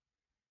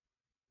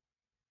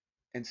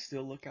 and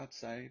still look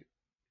outside.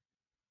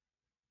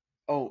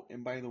 Oh,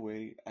 and by the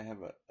way, I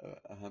have a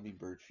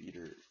hummingbird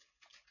feeder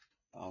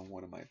on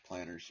one of my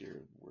planters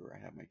here where I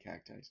have my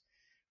cacti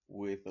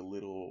with a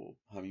little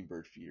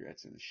hummingbird feeder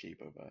that's in the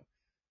shape of a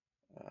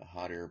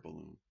hot air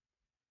balloon.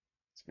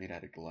 It's made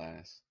out of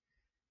glass.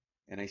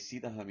 And I see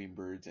the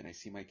hummingbirds and I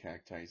see my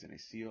cacti and I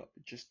see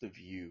just the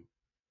view.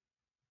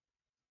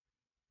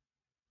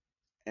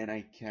 And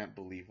I can't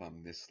believe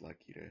I'm this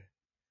lucky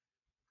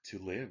to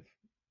live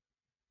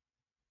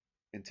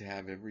and to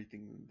have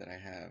everything that I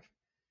have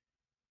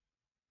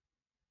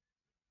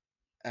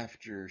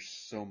after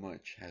so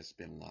much has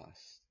been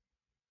lost.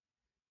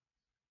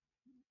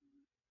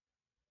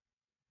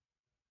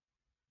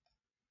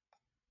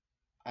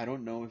 I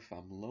don't know if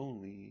I'm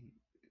lonely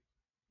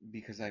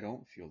because I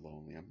don't feel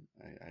lonely.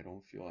 I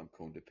don't feel I'm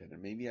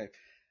codependent. Maybe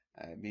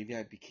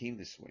I became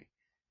this way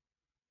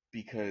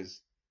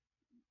because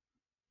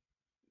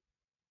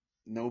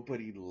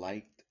nobody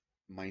liked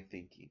my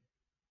thinking,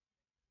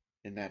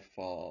 and that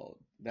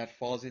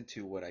falls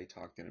into what I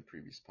talked in a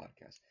previous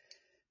podcast.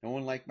 No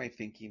one liked my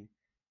thinking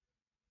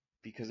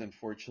because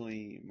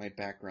unfortunately my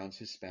background's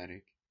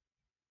Hispanic,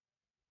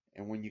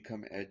 and when you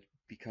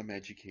become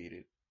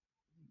educated,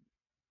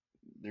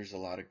 there's a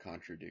lot of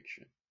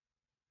contradiction,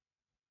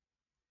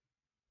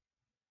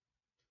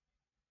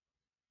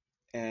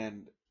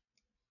 and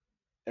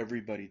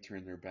everybody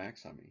turned their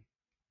backs on me.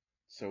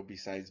 So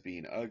besides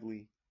being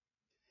ugly,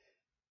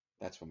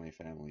 that's what my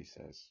family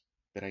says.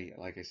 But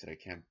like I said, I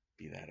can't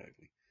be that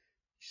ugly.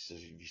 She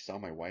says, if you saw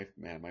my wife,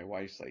 man, my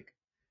wife's like,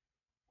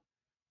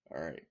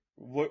 all right.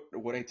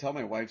 What I tell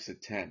my wife's a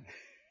 10,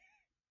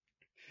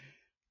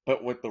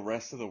 but what the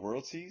rest of the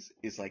world sees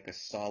is like a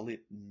solid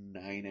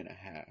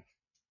 9.5.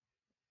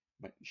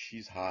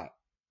 She's hot.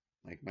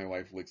 Like my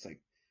wife looks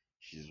like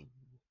she's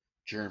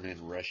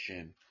German,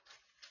 Russian,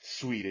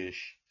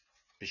 Swedish,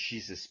 but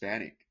she's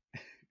Hispanic.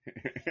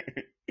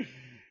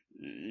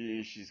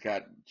 She's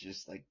got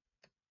just like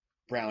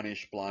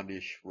brownish,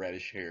 blondish,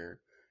 reddish hair,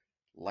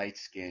 light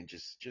skin,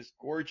 just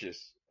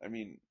gorgeous. I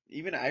mean,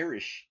 even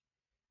Irish.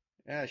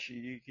 Yeah,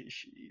 she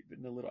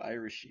even a little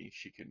Irishy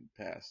she can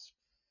pass.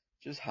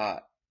 Just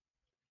hot,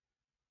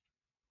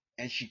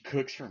 and she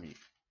cooks for me,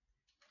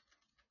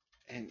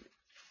 and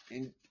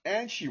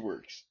and she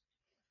works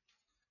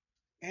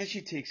and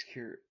she takes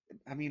care.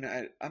 I mean,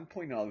 I'm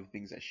pointing out the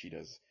things that she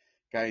does.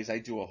 Guys, I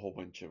do a whole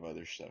bunch of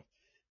other stuff,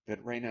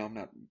 but right now I'm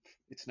not.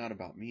 It's not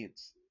about me.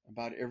 It's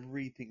about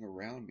everything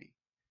around me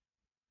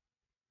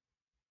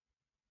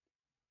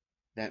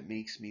that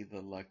makes me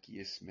the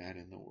luckiest man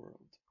in the world.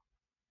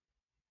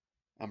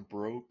 I'm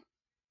broke.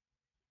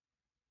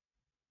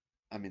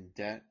 I'm in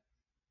debt.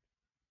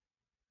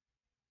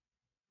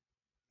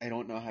 I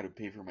don't know how to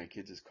pay for my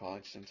kids'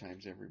 college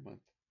sometimes every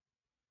month.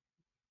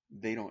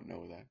 They don't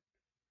know that.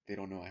 They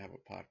don't know I have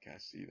a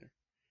podcast either.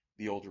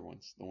 The older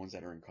ones, the ones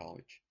that are in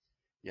college.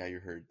 Yeah, you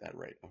heard that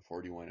right. I'm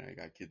 41 and I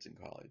got kids in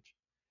college.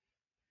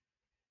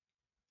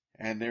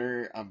 And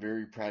I'm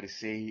very proud to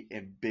say,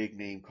 in big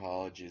name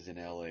colleges in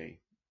LA.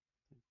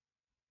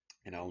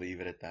 And I'll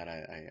leave it at that.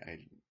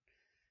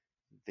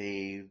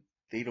 They,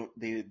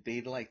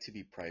 they like to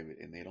be private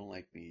and they don't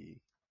like me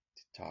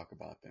to talk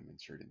about them in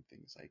certain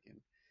things like in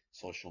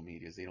social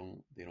medias. They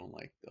don't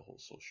like the whole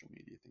social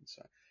media thing.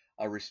 So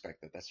I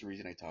respect that. That's the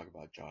reason I talk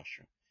about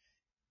Joshua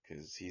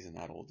because he's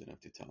not old enough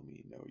to tell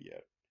me no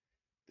yet.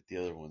 But the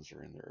other ones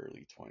are in their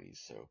early 20s,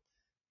 so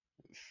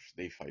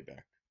they fight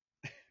back.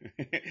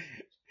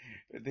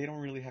 They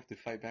don't really have to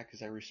fight back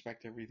because I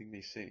respect everything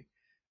they say.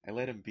 I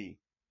let them be.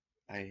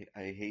 I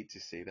hate to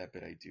say that,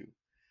 but I do.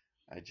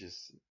 I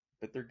just,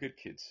 but they're good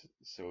kids,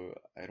 so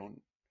I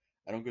don't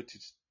go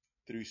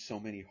through so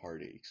many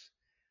heartaches.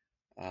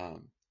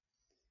 Um,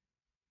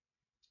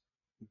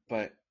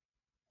 but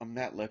I'm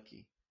not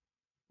lucky.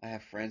 I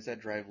have friends that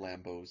drive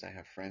Lambos. I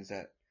have friends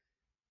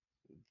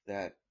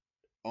that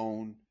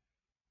own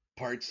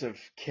parts of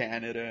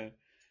Canada,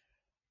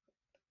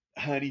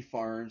 honey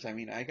farms. I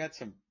mean, I got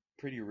some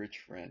pretty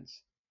rich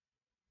friends.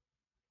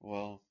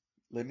 Well,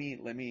 let me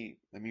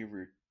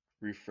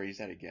rephrase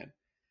that again.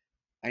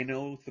 I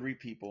know three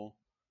people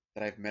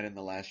that I've met in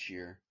the last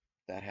year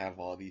that have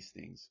all these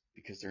things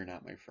because they're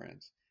not my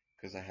friends,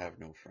 because I have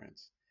no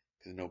friends,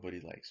 because nobody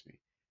likes me,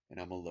 and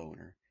I'm a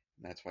loner,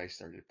 and that's why I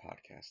started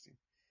podcasting,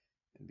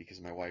 and because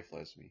my wife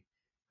loves me,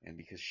 and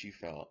because she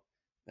felt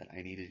that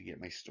I needed to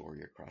get my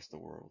story across the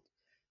world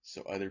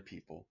so other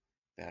people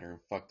that are in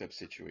fucked up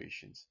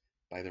situations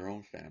by their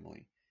own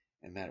family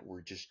and that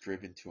were just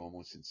driven to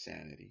almost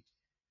insanity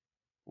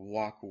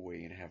walk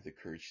away and have the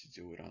courage to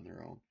do it on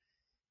their own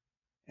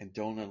and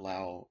don't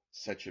allow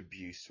such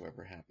abuse to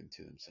ever happen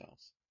to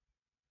themselves.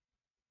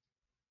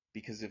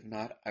 Because if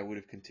not, I would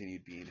have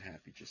continued being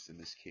happy just in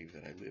this cave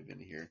that I live in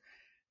here.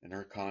 In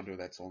our condo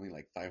that's only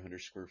like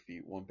 500 square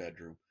feet, one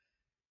bedroom.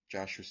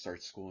 Joshua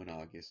starts school in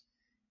August.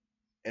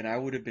 And I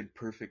would have been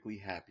perfectly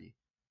happy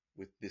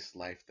with this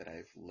life that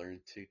I've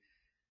learned to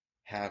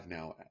have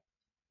now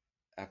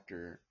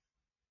after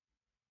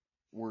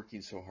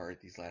working so hard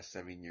these last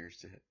 7 years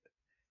to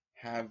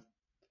have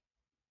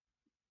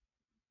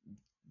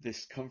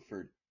this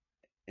comfort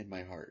in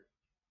my heart.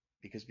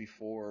 Because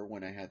before,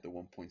 when I had the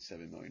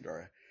 $1.7 million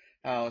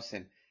house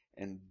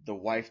and the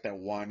wife that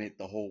wanted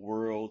the whole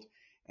world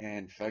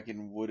and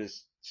fucking would have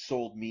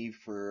sold me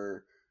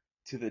for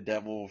to the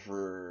devil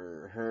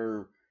for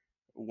her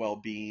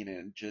well-being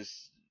and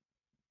just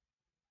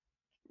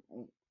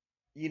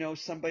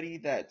somebody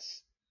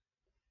that's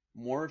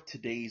more of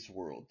today's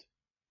world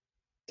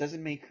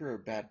doesn't make her a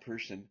bad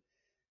person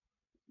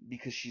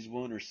because she's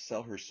willing to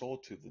sell her soul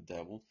to the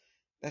devil.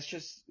 That's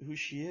just who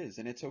she is,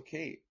 and it's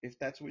okay if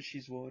that's what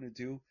she's willing to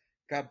do.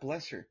 God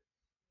bless her.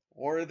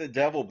 Or the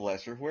devil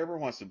bless her, whoever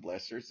wants to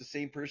bless her. It's the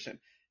same person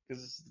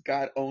because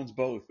God owns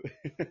both.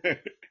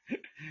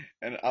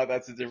 And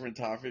that's a different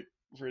topic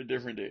for a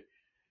different day.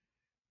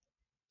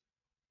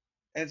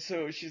 And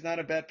so she's not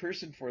a bad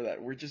person for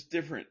that. We're just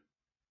different.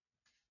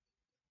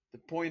 The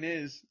point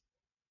is,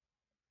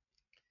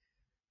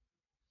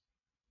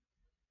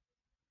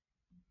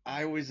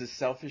 I was a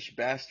selfish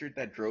bastard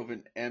that drove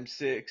an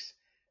M6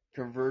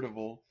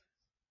 convertible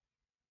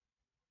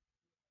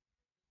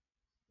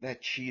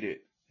that cheated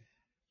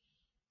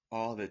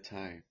all the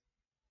time.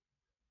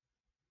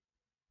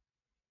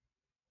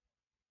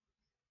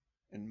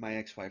 And my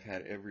ex-wife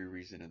had every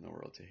reason in the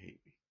world to hate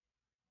me.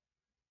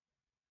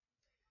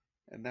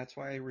 And that's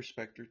why I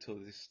respect her till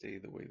this day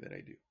the way that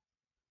I do.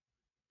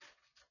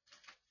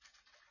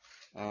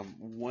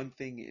 One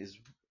thing is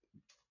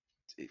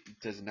it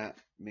does not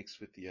mix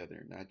with the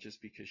other, not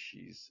just because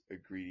she's a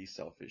greedy,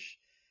 selfish,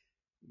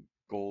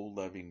 gold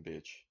loving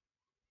bitch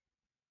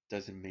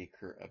doesn't make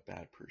her a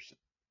bad person.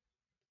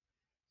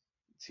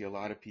 See, a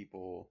lot of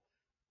people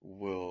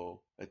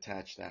will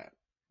attach that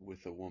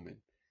with a woman.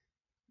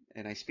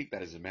 And I speak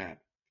that as a man,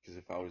 because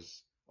if I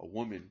was a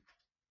woman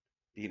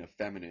being a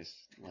feminist,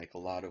 like a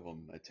lot of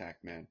them attack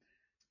men,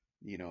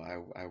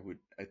 I would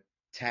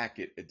attack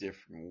it a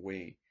different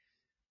way.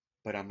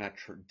 But I'm not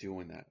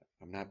doing that.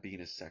 I'm not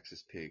being a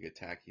sexist pig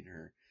attacking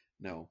her.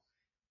 No,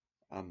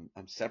 I'm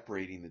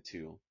separating the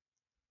two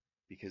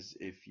because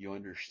if you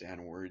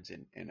understand words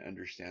and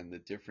understand the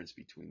difference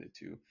between the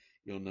two,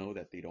 you'll know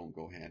that they don't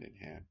go hand in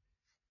hand.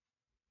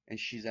 And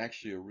she's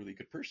actually a really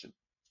good person.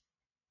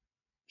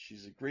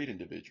 She's a great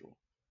individual.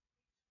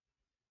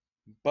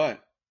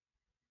 But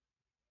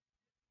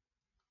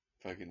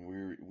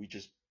fucking we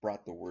just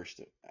brought the worst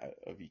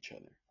of each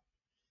other.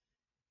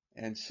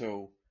 And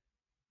so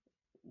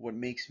what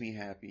makes me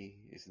happy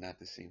is not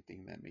the same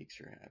thing that makes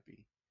her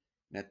happy.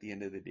 And at the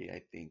end of the day,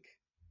 I think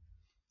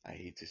I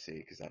hate to say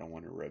it because I don't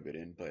want to rub it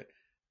in, but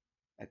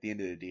at the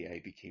end of the day,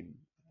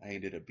 I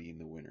ended up being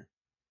the winner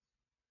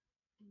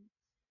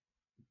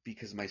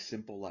because my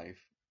simple life,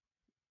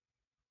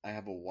 I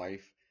have a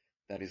wife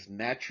that is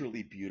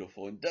naturally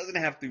beautiful and doesn't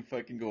have to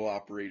fucking go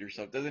operate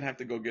herself, doesn't have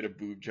to go get a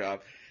boob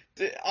job,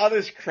 all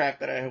this crap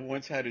that I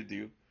once had to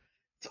do.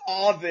 It's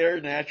all there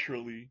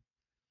naturally.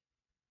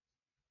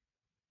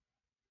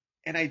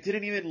 And I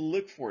didn't even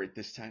look for it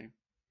this time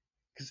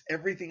because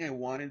everything I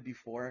wanted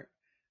before,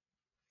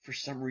 for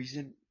some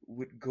reason,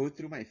 would go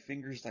through my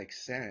fingers like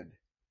sand.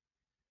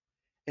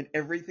 And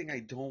everything I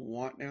don't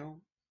want now,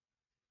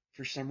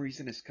 for some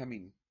reason, is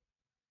coming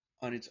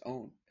on its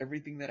own.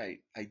 Everything that I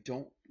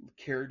don't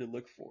care to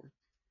look for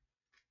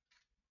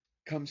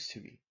comes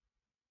to me.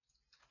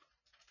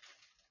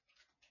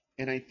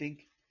 And I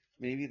think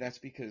maybe that's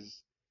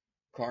because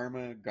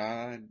karma,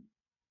 God,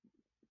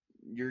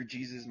 your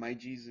Jesus, my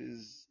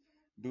Jesus,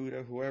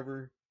 Buddha,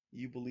 whoever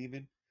you believe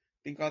in,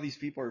 I think all these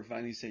people are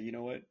finally saying, you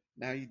know what?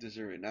 Now you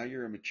deserve it. Now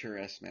you're a mature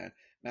ass man.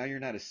 Now you're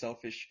not a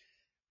selfish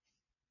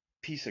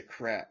piece of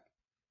crap.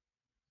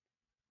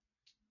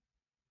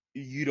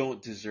 You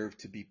don't deserve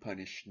to be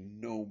punished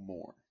no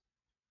more.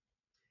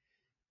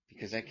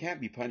 Because I can't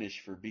be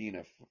punished for being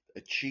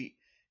a cheat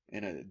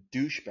and a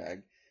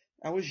douchebag.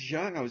 I was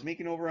young. I was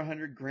making over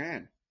 100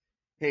 grand.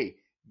 Hey,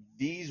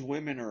 these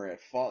women are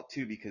at fault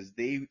too because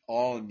they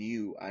all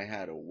knew I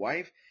had a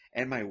wife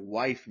and my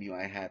wife knew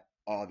I had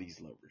all these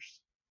lovers.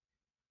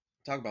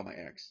 Talk about my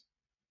ex.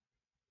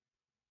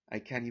 I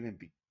can't even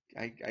be,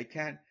 I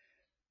can't,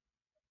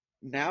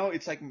 now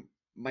it's like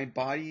my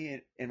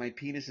body and my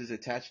penis is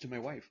attached to my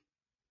wife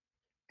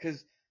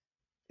because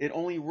it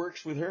only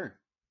works with her.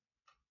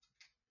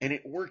 And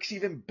it works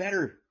even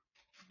better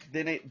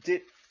than it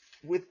did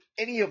with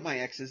any of my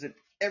exes and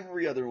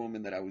every other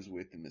woman that I was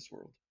with in this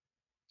world.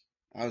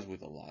 I was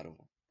with a lot of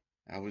them.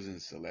 I wasn't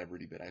a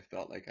celebrity, but I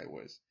felt like I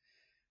was.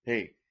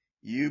 Hey,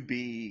 you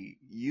be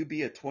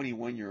a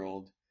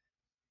 21-year-old,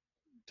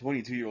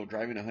 22-year-old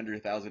driving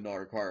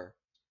 $100,000 car,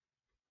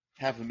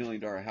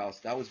 $500,000 house.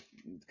 That was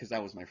because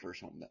that was my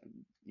first home.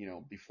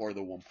 Before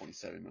the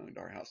 $1.7 million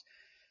house.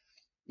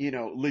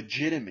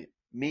 Legitimate,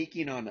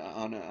 making on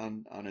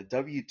a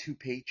W-2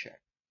 paycheck,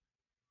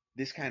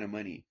 this kind of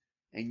money,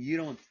 and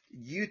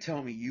you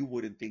tell me you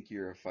wouldn't think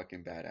you're a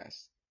fucking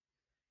badass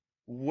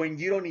when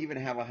you don't even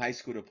have a high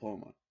school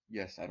diploma.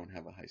 Yes, I don't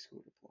have a high school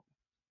diploma.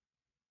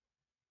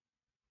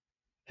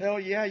 Hell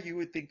yeah, you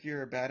would think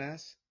you're a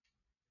badass.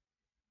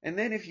 And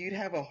then if you'd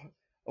have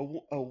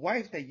a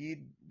wife that you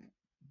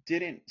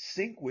didn't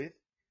sync with,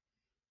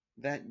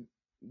 that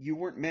you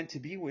weren't meant to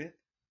be with,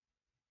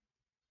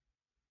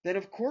 then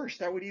of course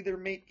that would either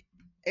make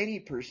any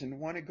person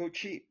want to go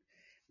cheat.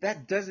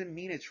 That doesn't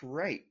mean it's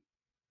right.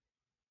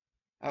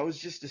 I was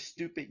just a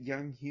stupid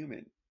young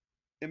human,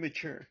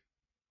 immature.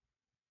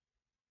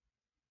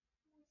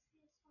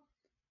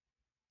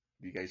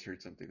 You guys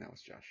heard something? That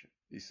was Joshua.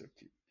 He's so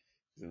cute.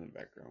 He's in the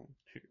background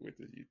with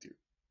his YouTube.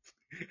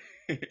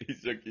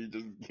 He's so cute.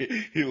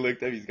 He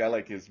looked at me. He's got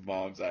like his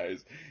mom's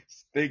eyes.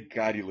 Thank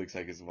God he looks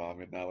like his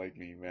mom and not like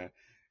me, man.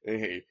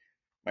 Hey,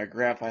 my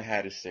grandpa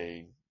had a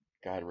saying,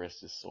 God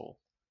rest his soul.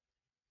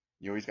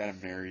 You always gotta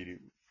marry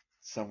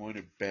someone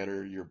to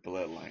better your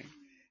bloodline,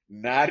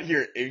 not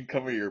your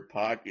income or your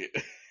pocket.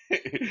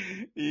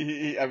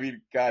 I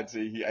mean, God,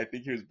 I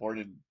think he was born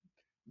in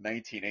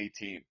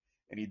 1918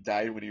 and he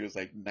died when he was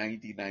like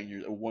 99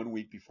 years, 1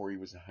 week before he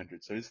was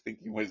 100. So his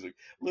thinking was a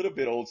little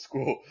bit old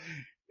school.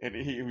 And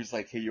he was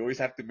like, hey, you always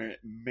have to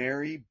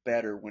marry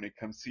better when it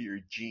comes to your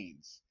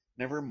genes,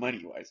 never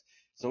money wise.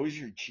 It's always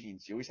your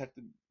genes. You always have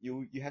to,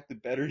 you have to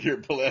better your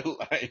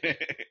bloodline.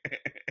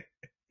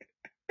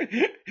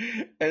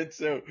 And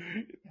so,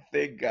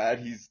 thank God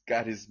he's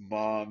got his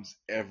mom's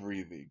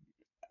everything.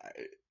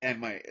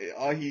 And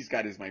all he's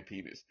got is my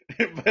penis.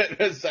 But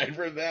aside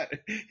from that,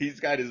 he's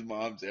got his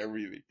mom's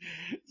everything.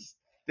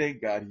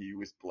 Thank God he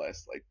was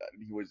blessed like that.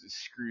 And he wasn't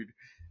screwed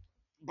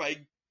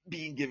by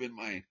being given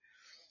mine.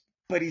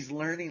 But he's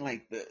learning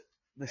like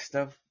the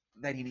stuff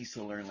that he needs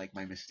to learn, like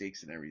my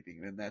mistakes and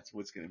everything. And that's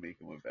what's going to make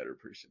him a better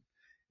person.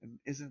 And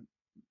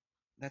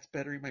that's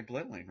bettering my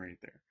bloodline right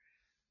there.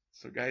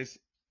 So guys,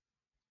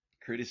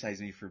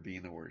 criticize me for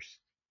being the worst.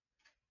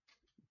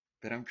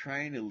 But I'm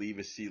trying to leave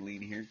a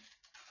ceiling here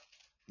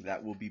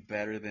that will be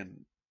better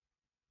than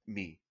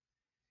me.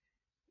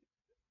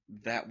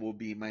 That will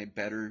be my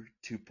better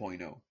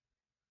 2.0.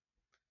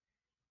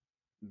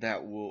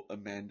 That will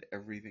amend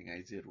everything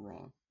I did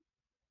wrong.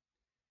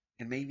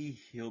 And maybe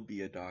he'll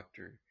be a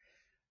doctor.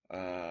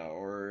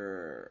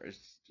 Or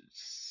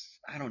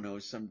I don't know,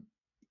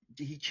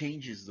 he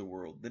changes the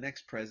world. The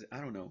next president, I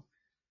don't know.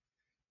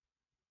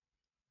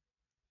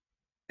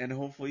 And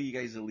hopefully you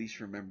guys at least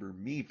remember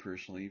me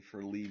personally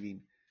for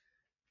leaving,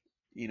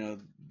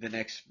 the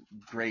next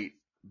great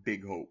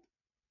big hope.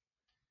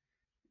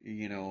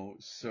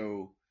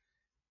 So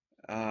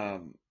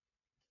Um,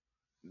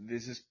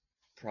 this has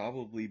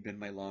probably been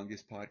my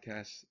longest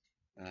podcast.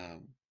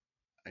 Um,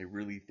 I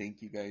really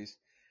thank you guys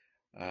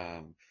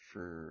um,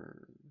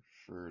 for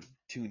for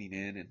tuning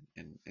in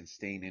and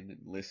staying in and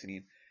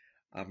listening.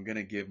 I'm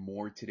gonna give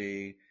more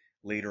today,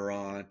 later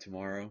on,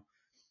 tomorrow.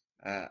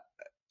 Uh,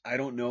 I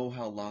don't know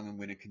how long I'm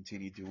gonna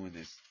continue doing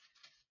this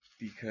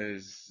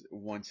because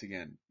once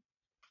again,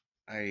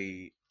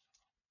 I,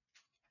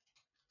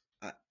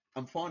 I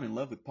I'm falling in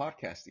love with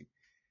podcasting,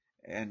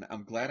 and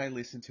I'm glad I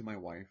listened to my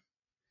wife.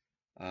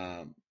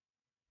 Um,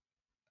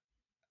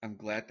 I'm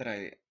glad that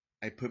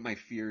I put my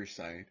fear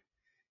aside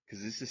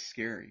because this is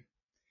scary.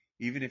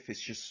 Even if it's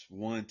just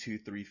one, two,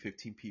 three,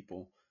 15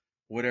 people,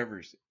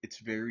 whatever's, it's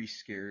very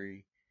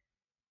scary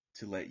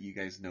to let you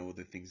guys know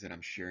the things that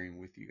I'm sharing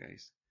with you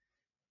guys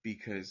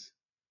because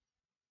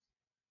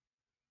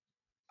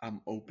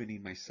I'm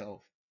opening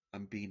myself.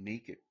 I'm being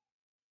naked.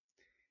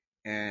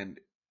 And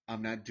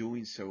I'm not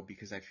doing so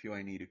because I feel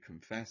I need to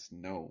confess.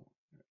 No.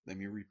 Let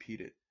me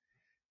repeat it.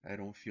 I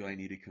don't feel I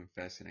need to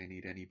confess and I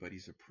need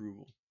anybody's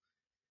approval.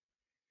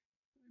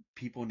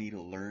 People need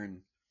to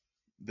learn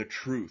the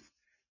truth,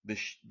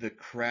 the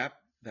crap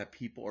that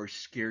people are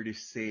scared to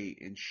say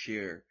and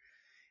share.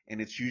 And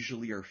it's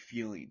usually our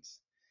feelings.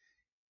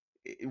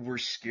 We're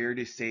scared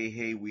to say,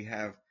 hey, we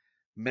have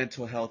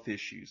mental health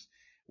issues.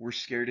 We're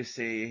scared to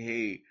say,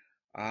 hey,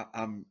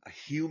 I'm a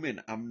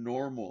human, I'm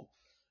normal.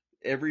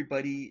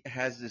 Everybody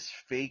has this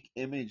fake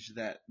image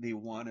that they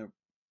want to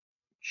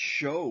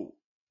show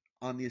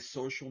on the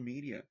social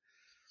media.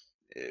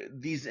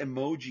 These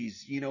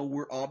emojis,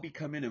 we're all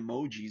becoming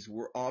emojis.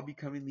 We're all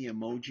becoming the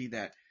emoji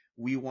that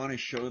we want to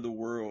show the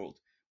world.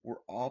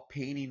 We're all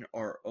painting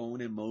our own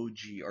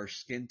emoji, our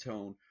skin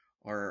tone,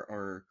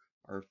 our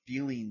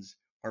feelings,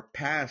 our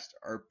past,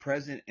 our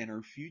present, and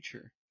our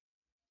future.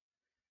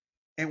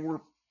 And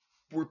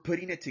we're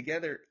putting it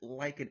together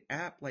like an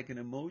app, like an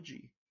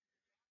emoji,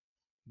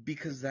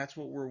 because that's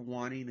what we're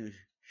wanting to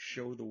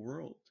show the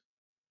world.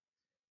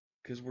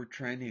 Because we're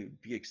trying to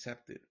be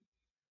accepted.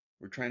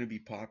 We're trying to be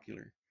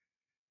popular.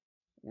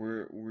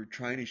 We're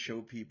trying to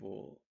show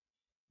people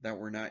that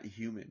we're not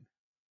human.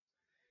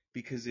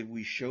 Because if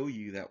we show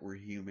you that we're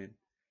human,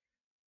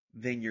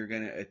 then you're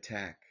gonna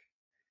attack.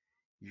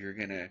 You're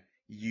gonna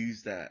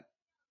use that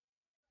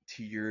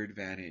to your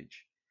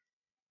advantage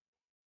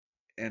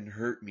and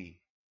hurt me.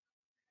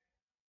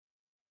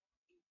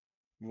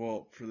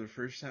 Well, for the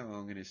first time,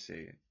 I'm gonna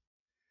say it.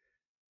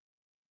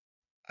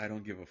 I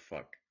don't give a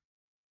fuck.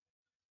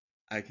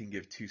 I can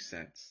give 2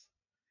 cents.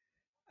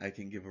 I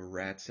can give a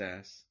rat's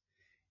ass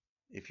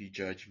if you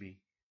judge me,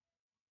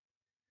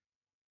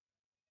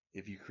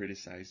 if you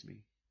criticize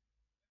me.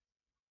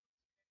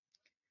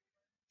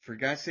 For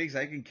God's sakes,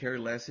 I can care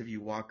less if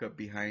you walk up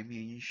behind me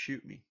and you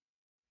shoot me.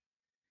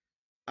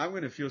 I'm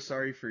gonna feel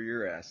sorry for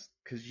your ass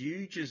because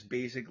you just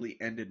basically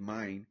ended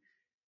mine,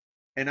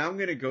 and I'm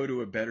gonna go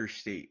to a better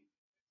state.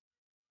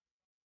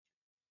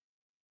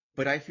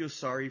 But I feel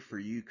sorry for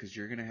you because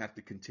you're gonna have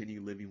to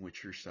continue living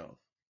with yourself,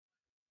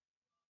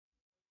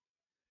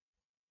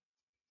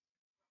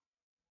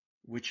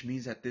 which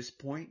means at this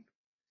point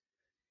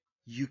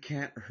you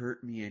can't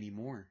hurt me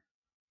anymore.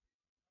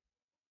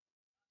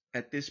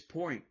 At this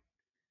point,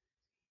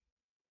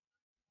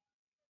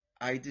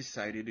 I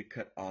decided to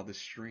cut all the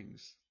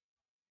strings.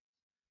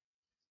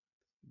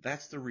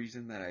 That's the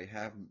reason that I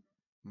have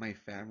my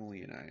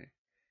family and I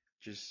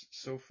just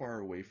so far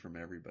away from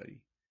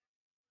everybody.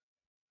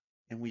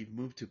 And we've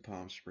moved to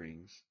Palm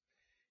Springs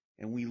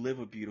and we live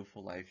a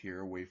beautiful life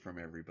here away from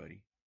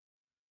everybody.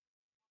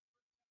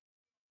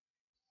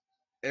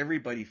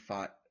 Everybody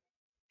fought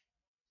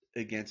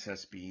against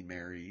us being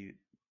married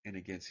and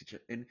against each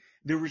other. And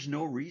there was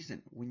no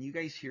reason. When you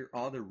guys hear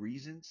all the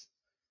reasons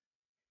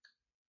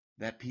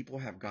that people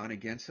have gone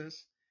against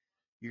us,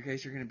 you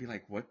guys are going to be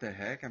like, what the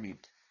heck? I mean,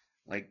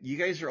 like, you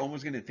guys are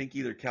almost going to think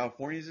either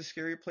California is a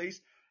scary place,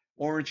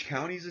 Orange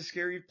County is a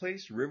scary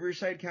place,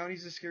 Riverside County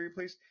is a scary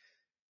place.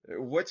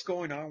 What's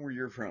going on where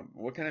you're from?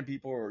 What kind of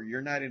people are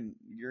you're not in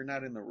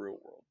the real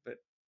world, but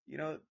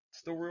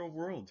it's the real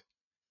world.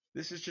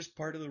 This is just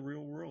part of the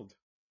real world.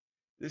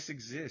 This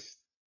exists.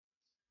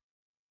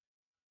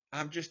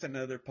 I'm just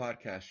another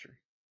podcaster.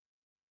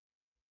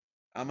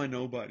 I'm a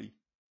nobody.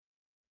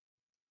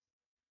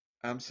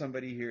 I'm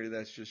somebody here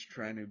that's just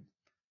trying to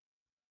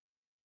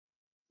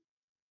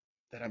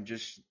that I'm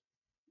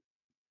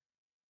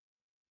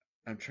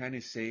trying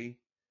to say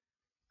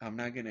I'm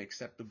not going to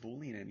accept the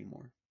bullying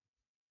anymore.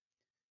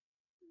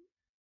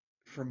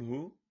 From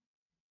who?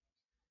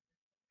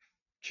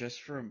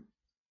 Just from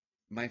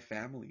my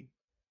family,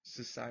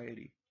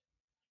 society.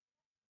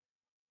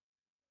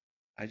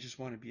 I just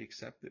want to be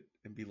accepted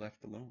and be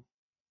left alone.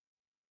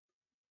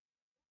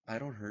 I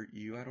don't hurt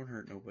you. I don't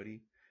hurt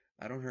nobody.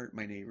 I don't hurt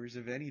my neighbors.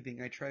 If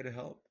anything, I try to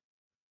help.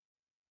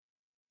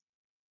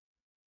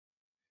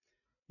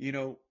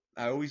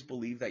 I always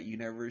believe that you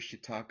never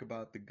should talk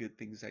about the good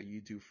things that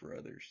you do for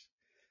others.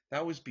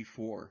 That was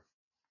before.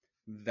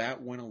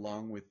 That went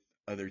along with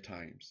other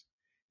times.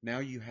 Now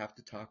you have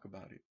to talk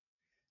about it.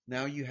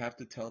 Now you have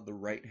to tell the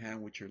right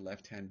hand what your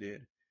left hand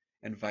did,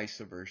 and vice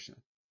versa.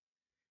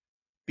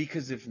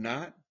 Because if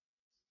not,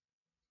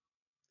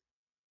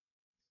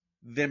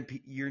 then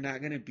you're not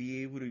going to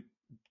be able to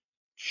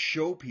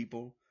show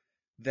people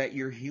that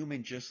you're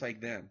human just like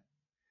them.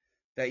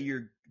 That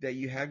you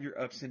have your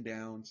ups and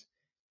downs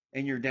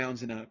and your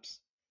downs and ups,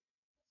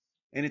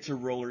 and it's a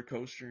roller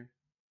coaster,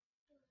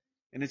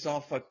 and it's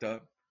all fucked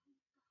up,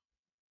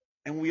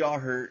 and we all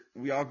hurt.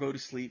 We all go to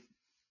sleep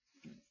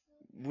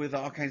with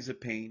all kinds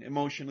of pain,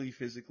 emotionally,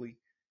 physically.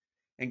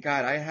 And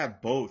God, I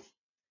have both,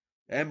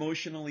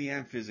 emotionally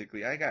and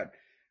physically. I got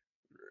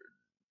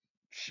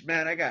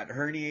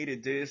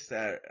herniated discs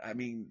that, I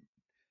mean,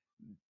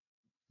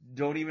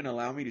 don't even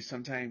allow me to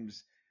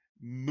sometimes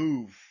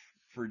move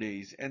for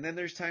days. And then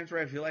there's times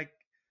where I feel like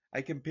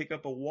I can pick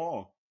up a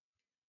wall.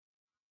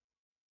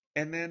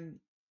 And then,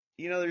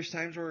 there's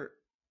times where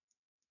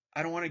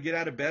I don't want to get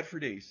out of bed for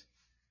days.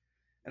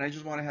 And I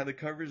just want to have the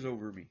covers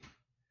over me.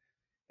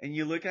 And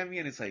you look at me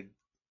and it's like,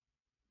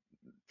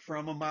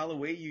 from a mile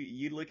away,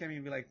 you look at me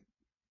and be like,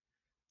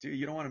 dude,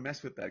 you don't want to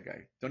mess with that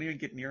guy. Don't even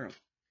get near him.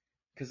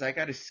 Because I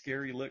got a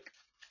scary look.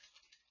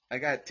 I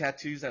got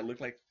tattoos that look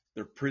like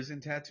they're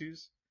prison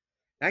tattoos.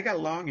 And I got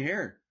long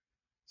hair.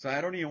 So I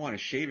don't even want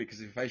to shave it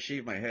because if I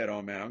shave my head,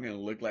 oh man, I'm going to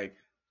look like,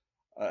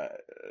 uh,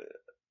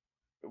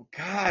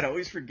 God, I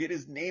always forget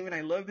his name and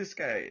I love this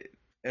guy.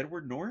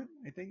 Edward Norton,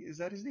 I think, is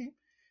that his name?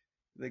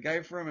 The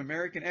guy from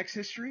American X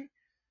History,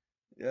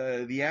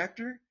 the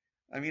actor.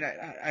 I mean,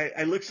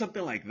 I look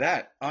something like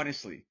that,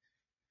 honestly.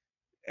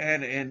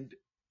 And, and,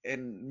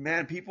 and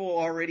man, people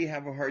already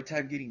have a hard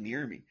time getting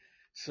near me.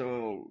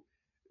 So,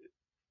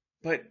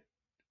 but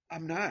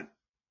I'm not.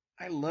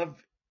 I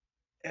love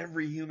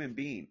every human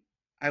being.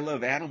 I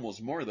love animals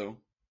more though.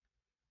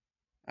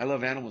 I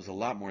love animals a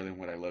lot more than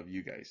what I love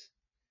you guys.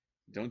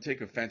 Don't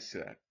take offense to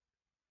that.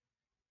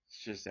 It's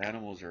just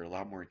animals are a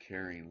lot more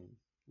caring,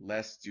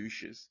 less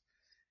douches,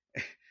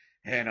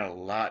 and a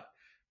lot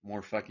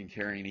more fucking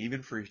caring,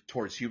 even for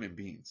towards human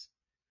beings.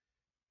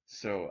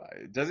 So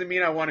it doesn't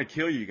mean I want to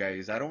kill you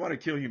guys. I don't want to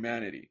kill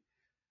humanity.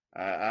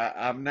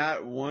 I'm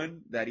not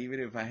one that even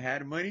if I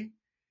had money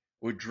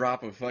would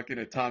drop a fucking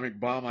atomic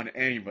bomb on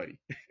anybody.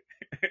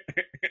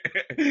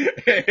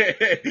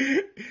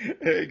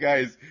 Hey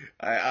guys,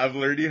 I'm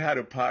learning how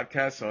to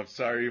podcast, so I'm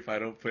sorry if I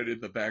don't put in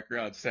the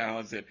background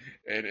sounds and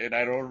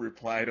I don't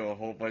reply to a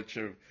whole bunch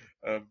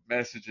of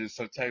messages.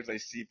 Sometimes I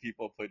see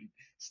people putting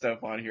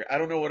stuff on here. I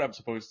don't know what I'm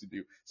supposed to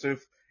do. So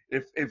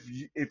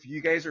if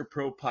you guys are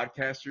pro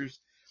podcasters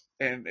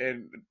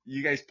and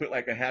you guys put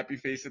like a happy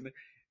face in there,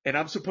 and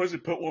I'm supposed to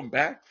put one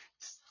back,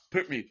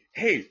 put me,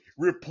 hey,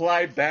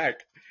 reply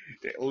back.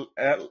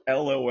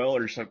 LOL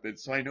or something,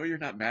 so I know you're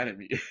not mad at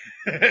me.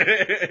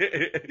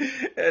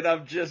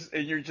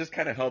 And you're just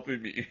kind of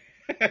helping me.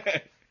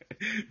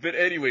 But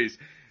anyways,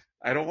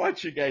 I don't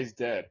want you guys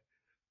dead.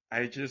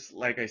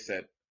 Like I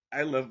said,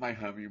 I love my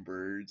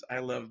hummingbirds. I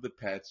love the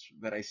pets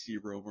that I see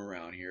roam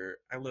around here.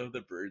 I love the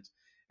birds.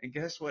 And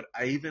guess what?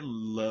 I even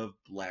love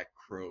black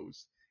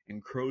crows.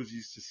 And crows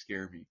used to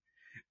scare me.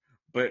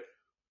 But,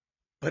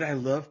 but I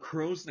love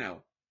crows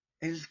now.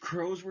 And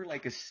crows were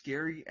like a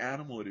scary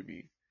animal to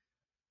me.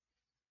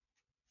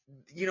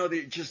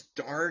 They're just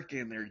dark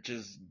and they're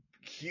just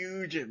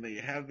huge and they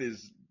have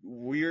this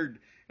weird,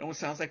 it almost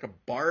sounds like a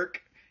bark.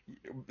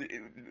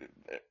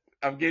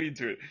 I'm getting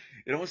to it.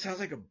 It almost sounds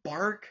like a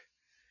bark.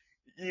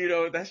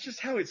 That's just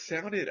how it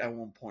sounded at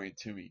one point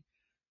to me.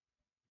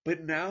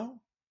 But now,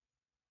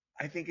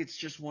 I think it's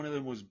just one of the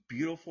most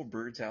beautiful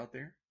birds out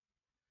there.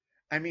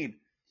 I mean,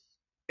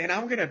 and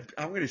I'm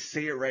gonna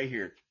say it right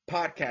here.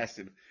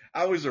 Podcasting.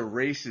 I was a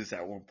racist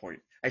at one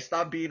point. I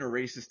stopped being a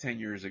racist 10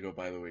 years ago,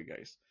 by the way,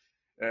 guys.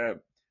 Uh,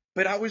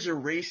 but I was a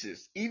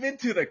racist, even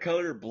to the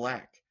color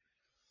black.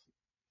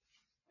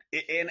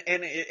 And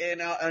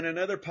on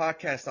another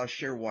podcast, I'll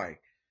share why.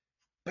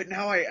 But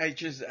now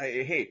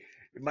hey,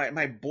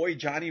 my boy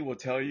Johnny will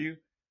tell you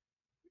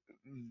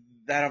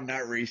that I'm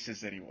not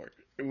racist anymore.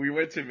 We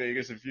went to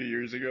Vegas a few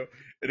years ago,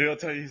 and he'll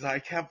tell you, he's like, I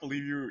can't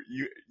believe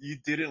you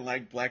didn't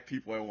like black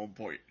people at one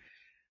point.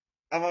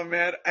 I'm a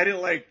man. I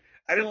didn't like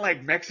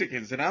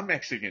Mexicans, and I'm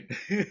Mexican.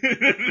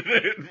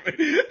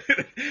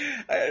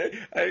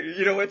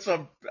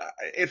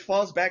 It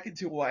falls back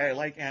into why I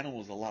like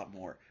animals a lot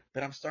more.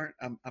 But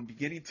I'm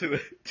beginning to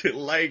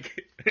like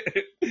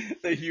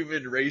the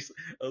human race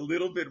a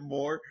little bit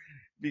more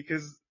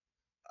because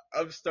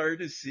I'm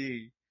starting to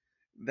see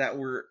that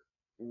we're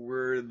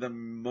the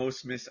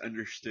most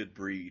misunderstood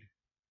breed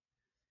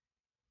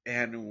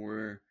and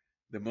we're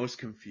the most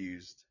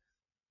confused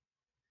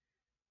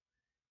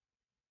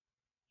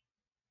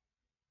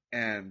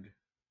and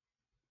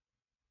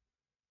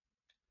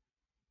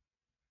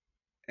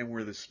and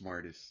we're the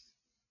smartest.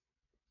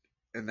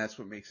 And that's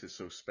what makes it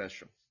so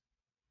special.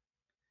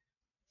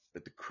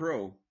 But the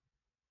crow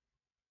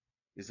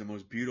is the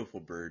most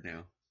beautiful bird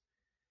now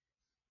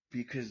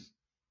because,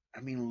 I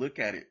mean, look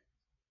at it.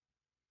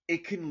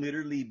 It can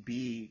literally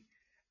be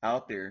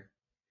out there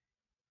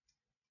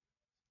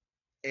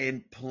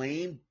in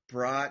plain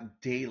broad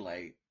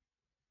daylight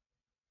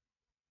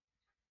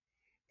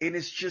and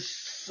it's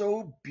just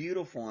so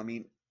beautiful. I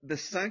mean, the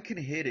sun can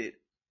hit it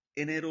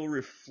and it'll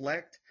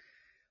reflect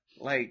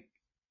like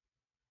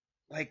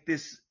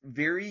this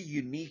very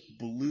unique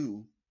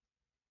blue,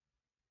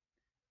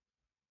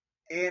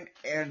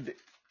 and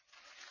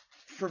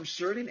from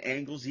certain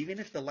angles, even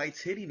if the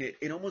light's hitting it,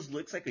 it almost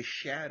looks like a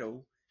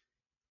shadow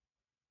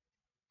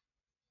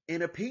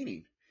in a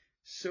painting.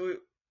 So,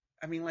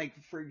 I mean, like,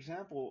 for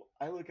example,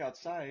 I look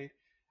outside,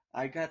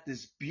 I got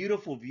this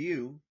beautiful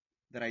view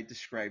that I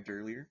described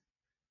earlier,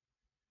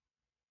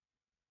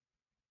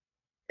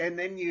 and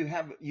then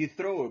you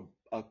throw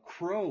a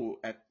crow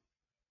at,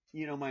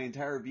 my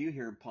entire view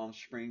here in Palm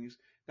Springs.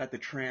 Got the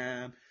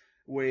tram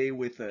way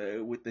with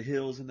the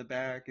hills in the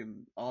back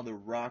and all the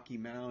rocky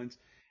mountains,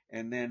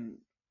 and then,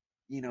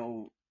 you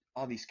know,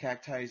 all these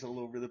cacti all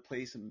over the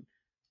place, and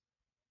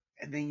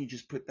then you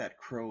just put that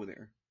crow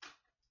there,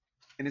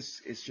 and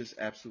it's just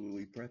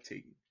absolutely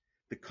breathtaking,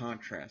 the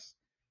contrast.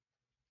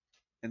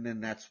 And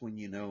then that's when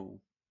you know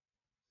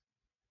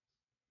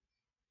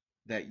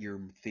that your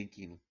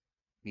thinking,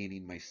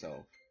 meaning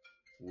myself,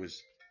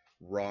 was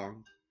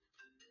wrong.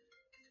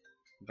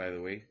 By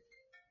the way,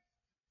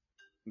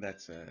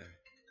 that's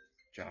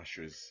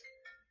Joshua's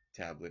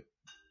tablet,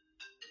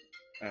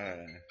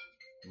 uh,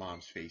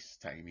 mom's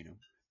FaceTime.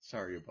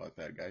 Sorry about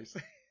that, guys.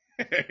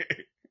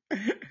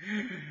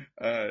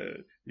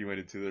 You went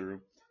into the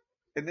room,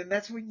 and then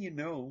that's when you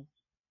know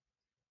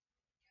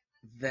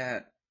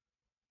that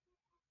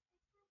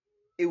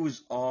it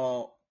was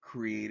all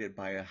created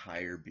by a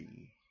higher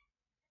being,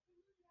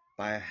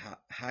 by a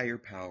higher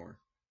power.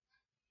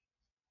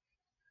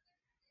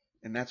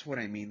 And that's what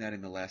I mean that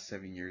in the last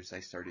 7 years I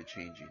started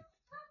changing.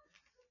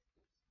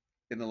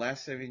 In the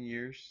last 7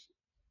 years,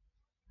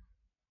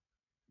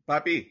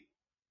 papi,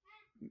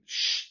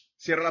 shh,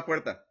 cierra la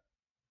puerta.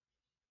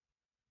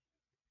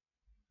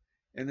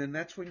 And then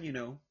that's when you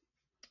know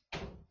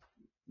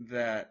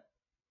that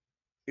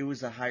it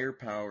was a higher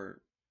power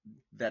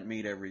that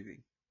made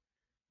everything,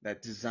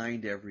 that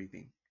designed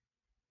everything,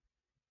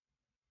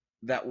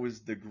 that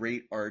was the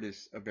great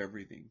artist of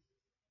everything.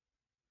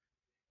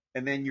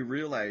 And then you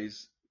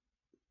realize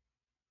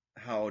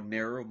how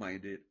narrow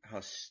minded, how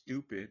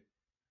stupid,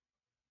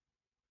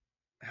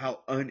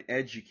 how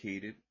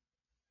uneducated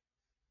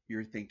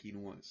your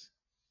thinking was.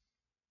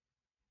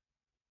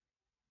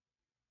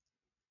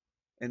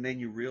 And then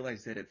you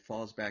realize that it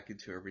falls back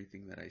into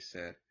everything that I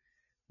said,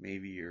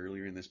 maybe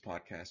earlier in this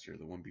podcast or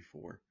the one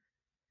before.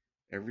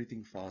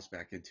 Everything falls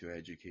back into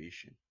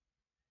education.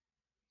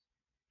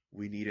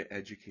 We need to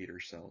educate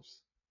ourselves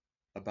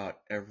about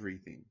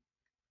everything.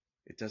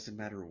 It doesn't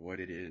matter what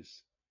it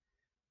is,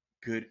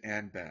 good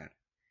and bad.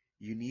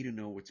 You need to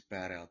know what's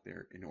bad out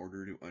there in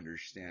order to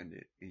understand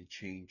it and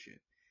change it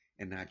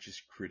and not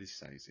just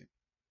criticize it.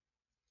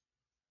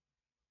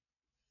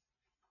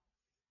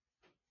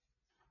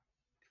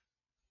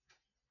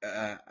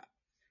 Uh,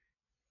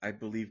 I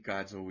believe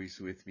God's always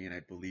with me, and I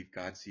believe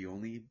God's the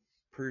only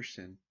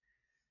person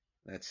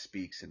that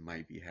speaks in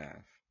my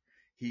behalf.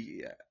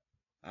 He,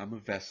 I'm a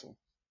vessel.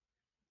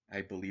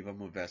 I believe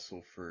I'm a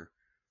vessel for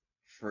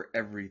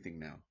everything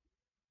now.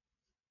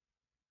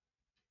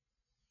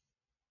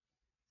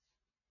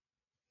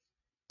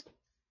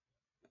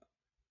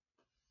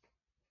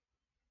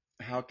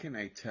 How can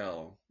I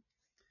tell?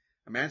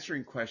 I'm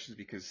answering questions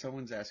because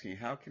someone's asking,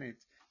 how can if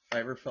I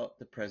ever felt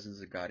the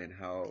presence of God, and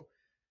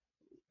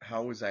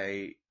how was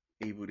I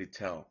able to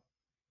tell?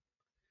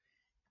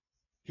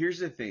 Here's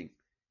the thing.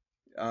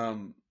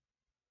 Um,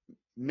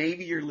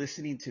 Maybe you're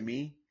listening to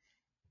me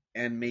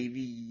and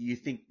maybe you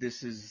think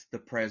this is the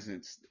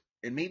presence,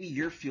 and maybe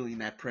you're feeling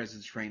that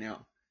presence right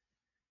now.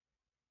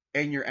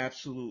 And you're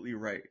absolutely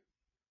right.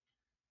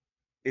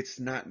 It's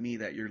not me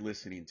that you're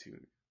listening to.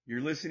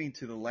 You're listening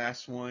to the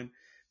last one,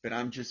 but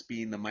I'm just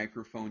being the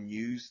microphone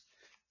used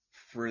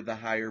for the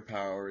higher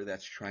power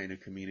that's trying to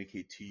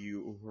communicate to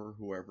you or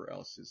whoever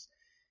else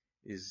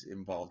is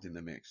involved in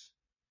the mix.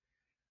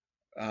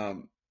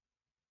 Um,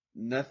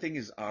 Nothing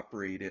is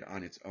operated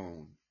on its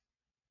own.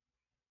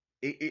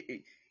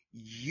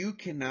 You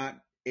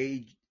cannot,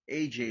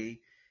 AJ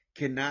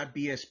cannot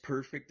be as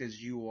perfect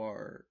as you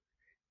are,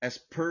 as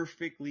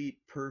perfectly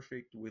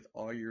perfect with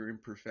all your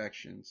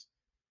imperfections,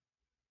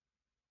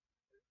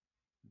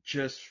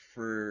 just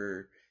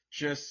for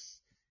just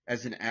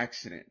as an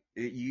accident.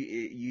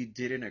 You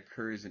didn't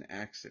occur as an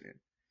accident.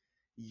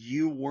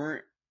 You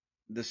weren't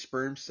the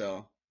sperm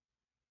cell.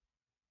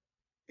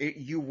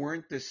 You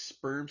weren't the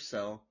sperm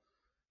cell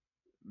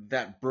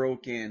that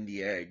broke in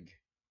the egg.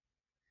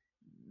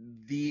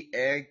 The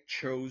egg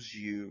chose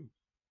you.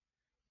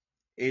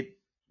 It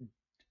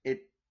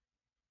it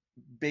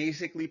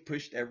basically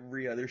pushed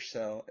every other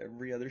cell,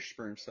 every other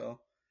sperm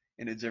cell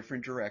in a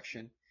different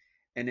direction,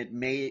 and it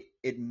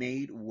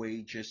made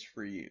way just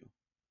for you.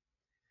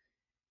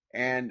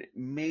 And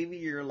maybe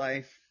your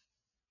life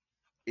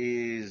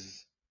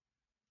is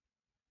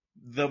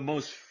the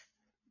most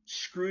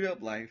screwed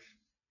up life.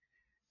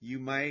 You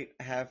might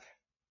have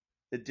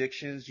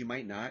addictions, you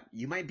might not.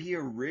 You might be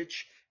a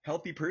rich,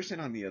 healthy person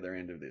on the other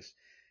end of this.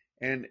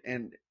 And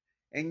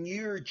and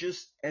you're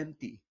just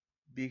empty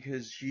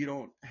because you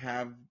don't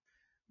have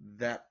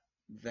that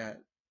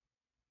that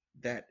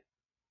that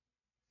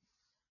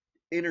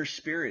inner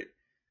spirit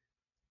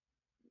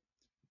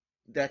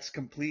that's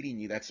completing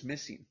you, that's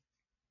missing.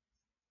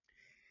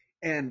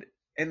 And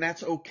and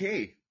that's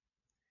okay,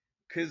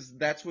 because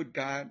that's what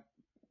God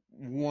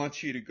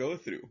wants you to go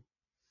through.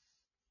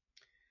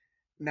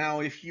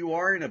 Now, if you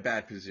are in a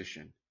bad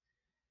position,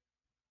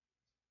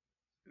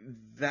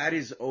 that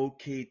is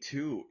okay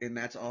too. And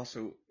that's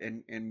also,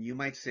 and you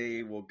might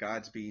say, well,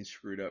 God's being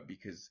screwed up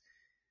because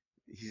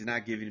he's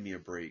not giving me a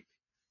break.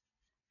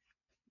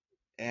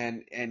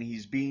 And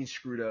he's being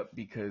screwed up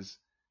because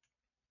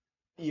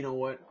you know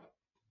what?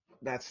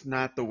 That's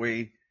not the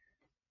way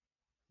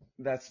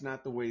that's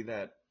not the way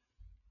that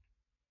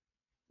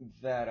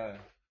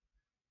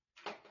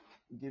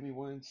give me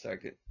 1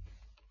 second.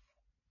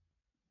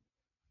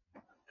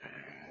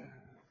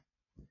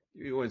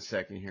 Give me 1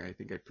 second here. I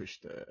think I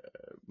pushed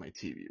my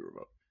TV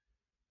remote.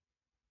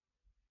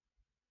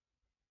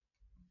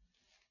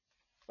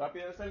 Papi,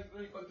 ¿dónde está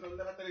el control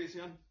de la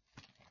televisión?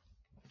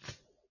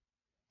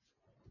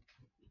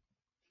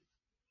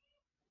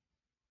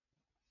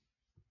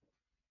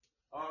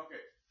 Okay.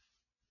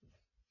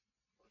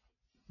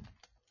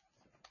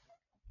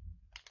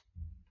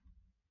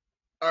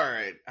 All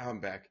right, I'm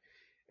back.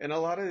 And a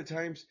lot of the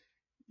times,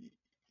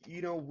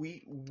 you know,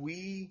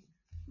 we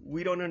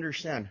don't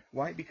understand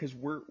why, because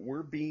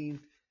we're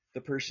being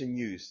the person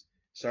used.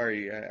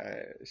 Sorry,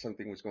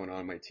 something was going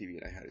on my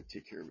TV and I had to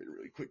take care of it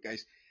really quick,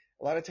 guys.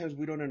 A lot of times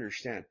we don't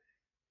understand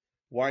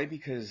why,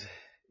 because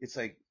it's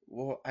like,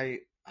 well, I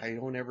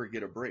don't ever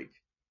get a break.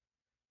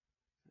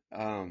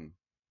 Um,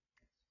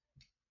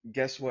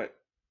 guess what?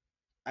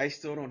 I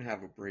still don't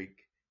have a break.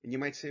 And you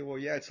might say, well,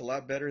 yeah, it's a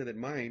lot better than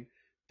mine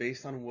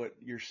based on what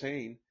you're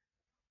saying.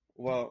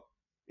 Well,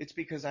 it's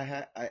because I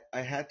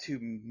had to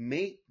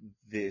make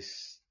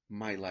this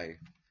my life.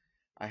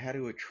 I had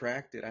to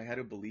attract it. I had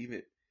to believe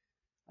it.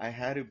 I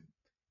had to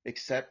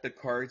accept the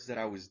cards that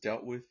I was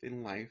dealt with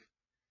in life,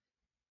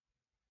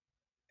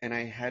 and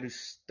I had to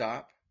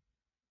stop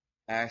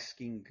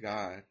asking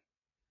God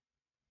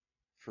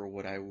for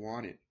what I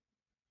wanted.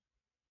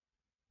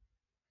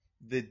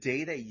 The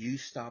day that you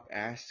stop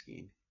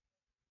asking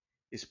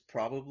is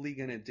probably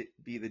going to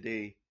be the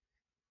day.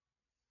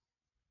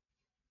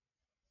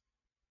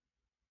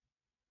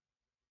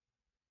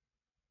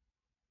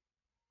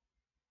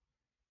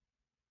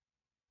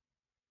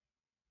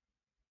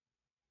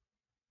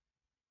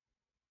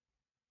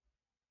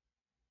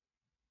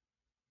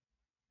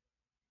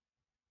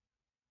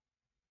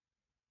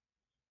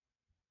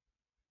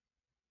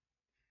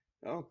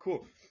 Oh,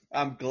 cool.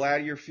 I'm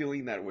glad you're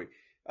feeling that way.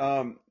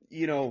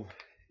 You know,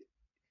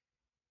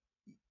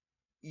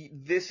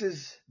 this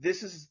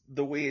is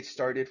the way it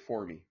started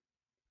for me.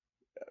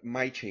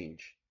 My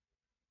change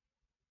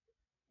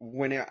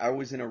when I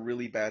was in a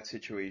really bad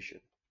situation.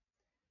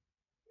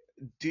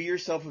 Do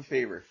yourself a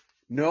favor.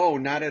 No,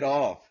 not at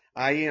all.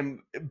 I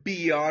am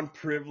beyond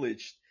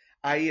privileged.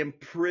 I am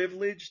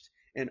privileged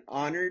and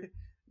honored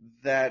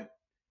that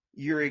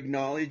you're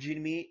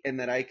acknowledging me and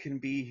that I can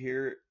be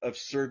here of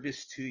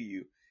service to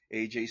you,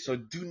 AJ. So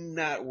do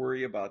not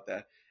worry about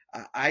that.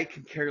 I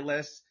can care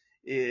less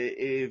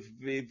if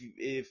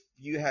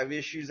you have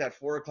issues at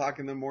 4 o'clock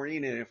in the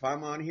morning, and if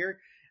I'm on here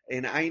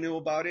and I know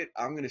about it,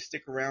 I'm gonna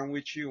stick around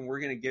with you and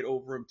we're gonna get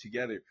over them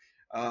together.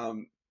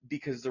 Um,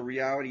 because the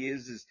reality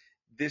is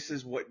this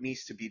is what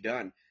needs to be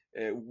done.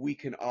 We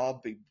can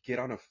all get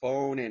on a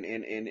phone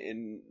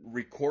and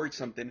record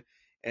something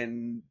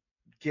and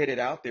get it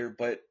out there,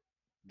 but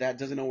that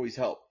doesn't always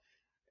help.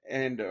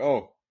 And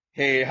oh,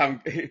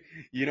 hey,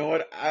 you know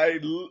what?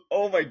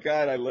 Oh my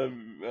God, I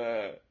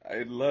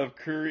love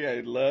curry.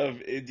 I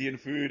love Indian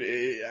food.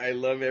 I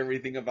love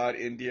everything about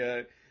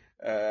India.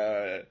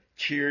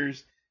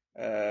 Cheers.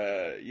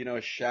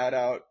 Shout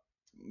out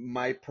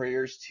my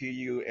prayers to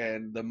you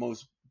and the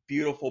most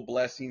beautiful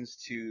blessings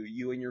to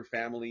you and your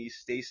family.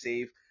 Stay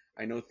safe.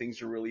 I know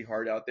things are really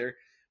hard out there,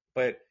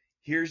 but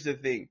here's the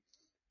thing.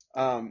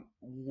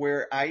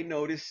 Where I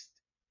noticed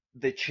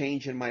the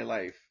change in my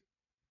life,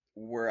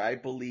 where I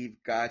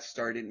believe God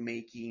started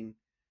making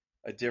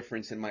a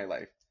difference in my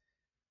life.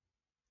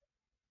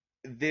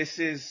 This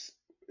is,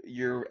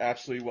 you're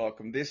absolutely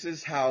welcome. This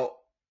is how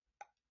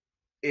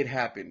it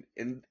happened.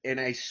 And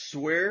I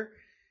swear,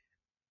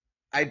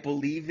 I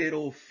believe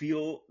it'll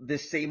feel the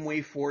same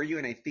way for you,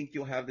 and I think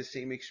you'll have the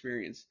same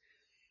experience.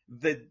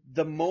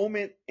 The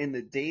moment and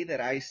the day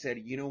that I said,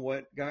 you know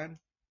what, God,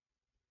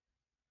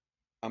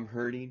 I'm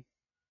hurting,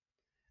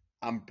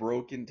 I'm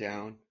broken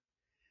down,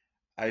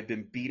 I've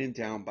been beaten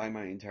down by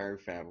my entire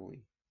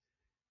family,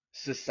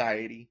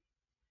 society,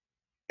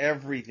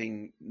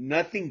 everything,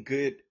 nothing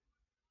good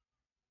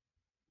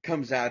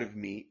comes out of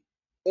me,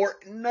 or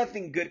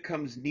nothing good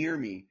comes near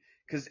me,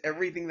 because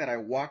everything that I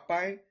walk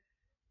by,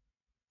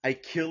 I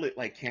kill it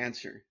like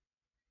cancer.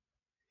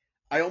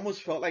 I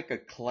almost felt like a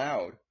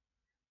cloud.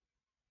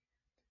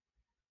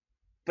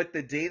 But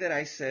the day that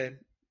I said,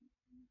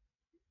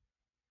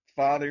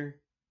 Father,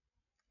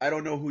 I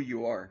don't know who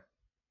you are,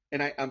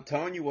 And I'm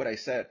telling you what I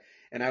said,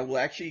 and I will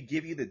actually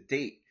give you the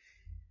date.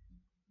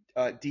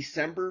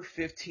 December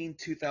 15,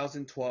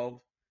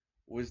 2012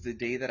 was the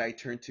day that I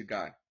turned to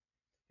God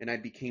and I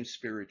became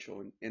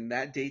spiritual. And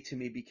that day to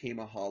me became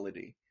a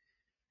holiday.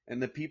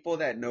 And the people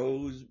that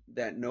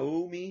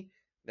know me,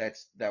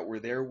 that were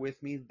there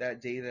with me that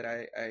day that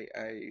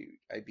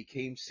I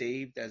became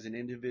saved as an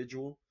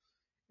individual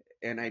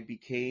and I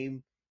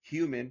became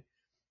human,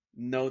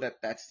 know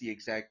that that's the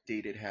exact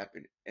date it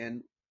happened.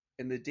 And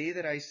the day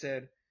that I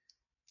said,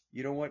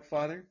 you know what,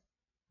 Father,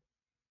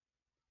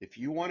 if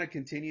you want to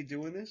continue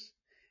doing this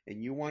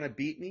and you want to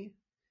beat me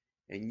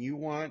and you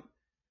want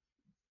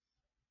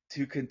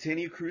to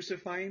continue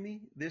crucifying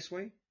me this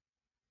way,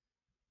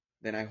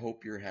 then I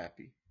hope you're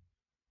happy.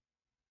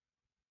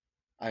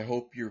 I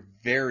hope you're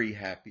very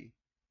happy.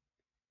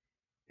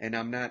 And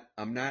I'm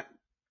not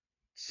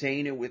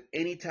saying it with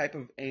any type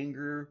of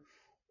anger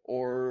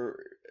or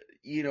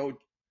you know,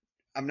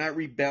 I'm not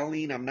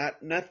rebelling, I'm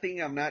not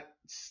nothing, I'm not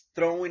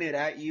throwing it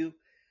at you.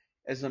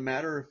 As a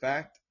matter of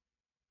fact,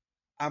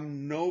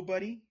 I'm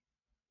nobody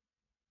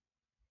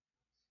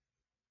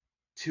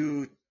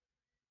to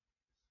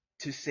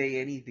say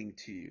anything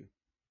to you.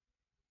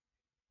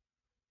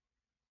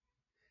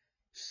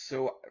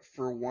 So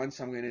for once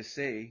I'm going to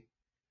say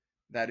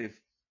that if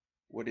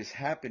what is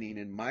happening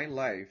in my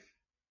life,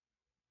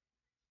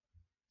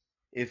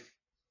 if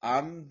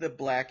I'm the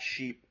black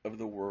sheep of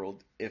the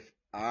world, if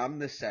I'm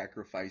the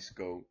sacrifice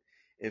goat,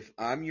 if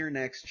I'm your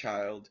next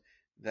child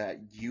that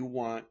you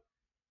want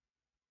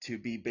to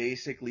be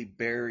basically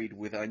buried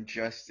with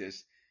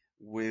injustice,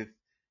 with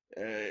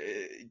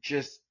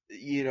just,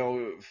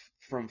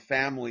 from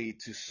family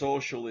to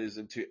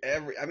socialism to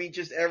I mean,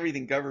 just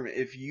everything government.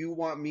 If you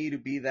want me to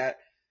be that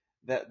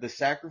the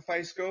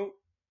sacrifice goat,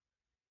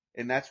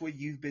 and that's what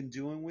you've been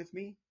doing with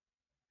me,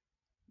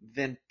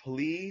 then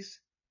please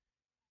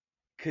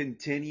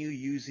continue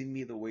using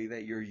me the way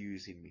that you're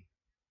using me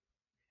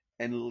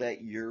and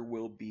let your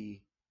will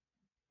be,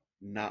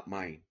 not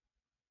mine.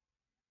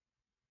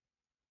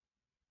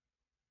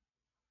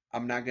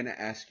 I'm not going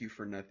to ask you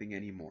for nothing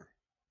anymore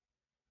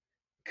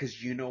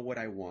because you know what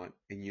I want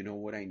and you know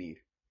what I need.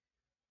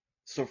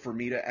 So for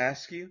me to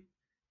ask you,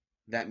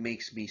 that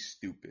makes me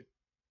stupid.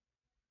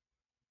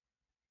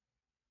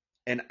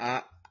 And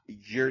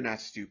you're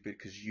not stupid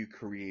because you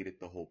created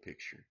the whole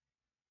picture.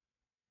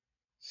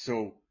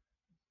 So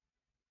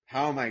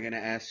how am I going to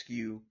ask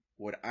you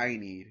what I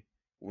need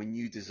when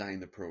you design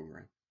the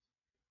program?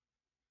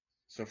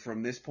 So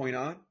from this point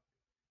on,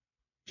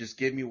 just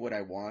give me what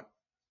I want.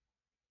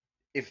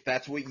 If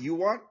that's what you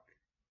want,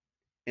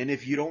 and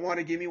if you don't want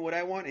to give me what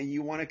I want and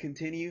you want to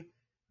continue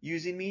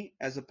using me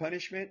as a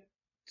punishment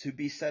to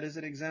be set as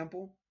an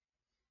example,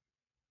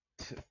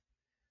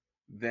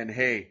 then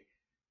hey,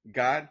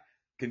 God,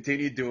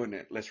 continue doing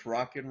it. Let's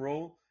rock and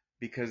roll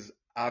because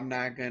I'm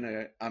not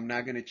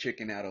gonna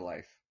chicken out of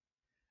life.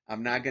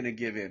 I'm not gonna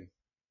give in.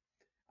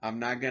 I'm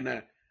not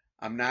gonna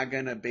I'm not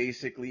gonna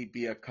basically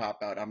be a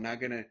cop out. I'm not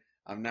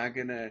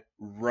gonna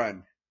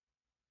run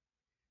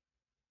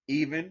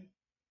even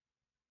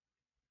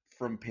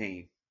from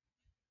pain.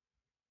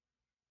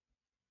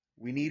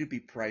 We need to be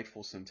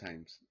prideful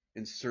sometimes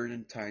in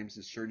certain times,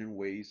 in certain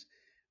ways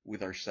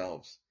with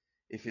ourselves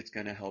if it's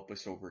gonna help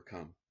us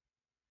overcome.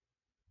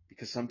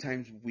 Because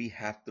sometimes we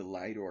have to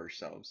lie to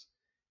ourselves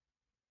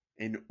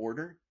in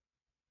order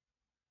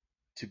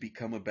to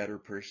become a better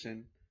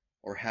person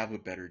or have a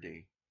better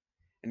day.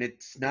 And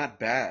it's not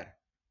bad.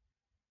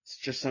 It's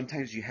just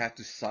sometimes you have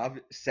to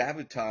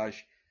sabotage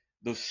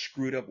those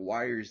screwed up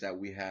wires that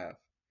we have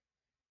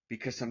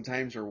because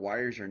sometimes our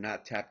wires are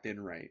not tapped in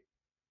right.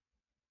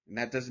 And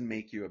that doesn't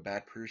make you a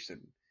bad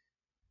person.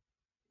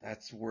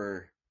 That's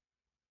where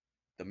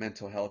the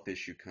mental health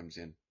issue comes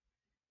in.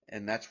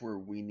 And that's where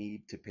we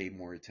need to pay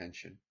more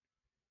attention.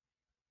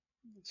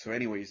 So,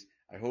 anyways,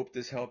 I hope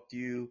this helped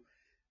you.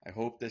 I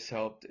hope this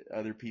helped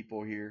other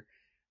people here.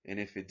 And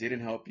if it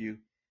didn't help you,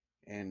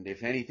 and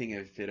if anything,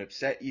 if it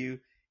upset you,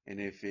 and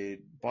if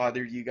it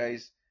bothered you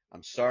guys,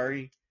 I'm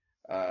sorry.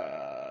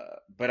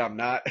 But I'm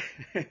not.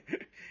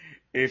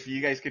 If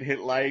you guys could hit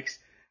likes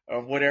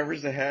of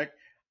whatever's the heck,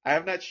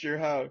 I'm not sure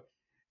how.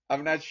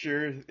 I'm not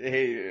sure.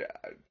 Hey,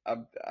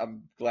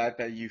 I'm glad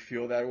that you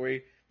feel that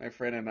way, my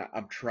friend, and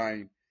I'm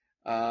trying.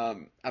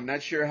 I'm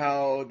not sure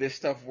how this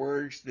stuff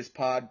works, this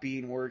pod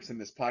being works, and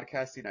this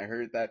podcasting. I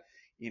heard that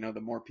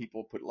the more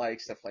people put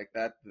likes, stuff like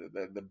that,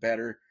 the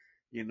better.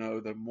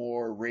 The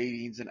more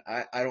ratings, and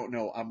I don't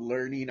know. I'm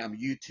learning. I'm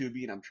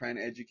YouTubing. I'm trying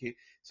to educate.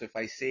 So if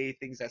I say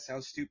things that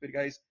sound stupid,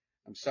 guys,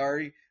 I'm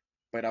sorry,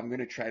 but I'm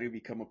gonna try to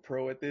become a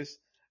pro at this.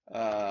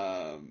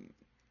 Um,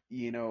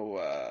 you know.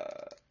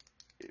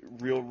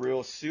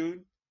 Real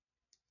soon.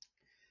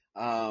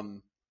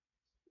 Um,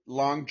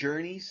 Long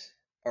journeys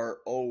are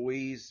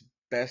always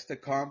best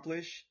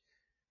accomplished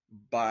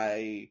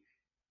by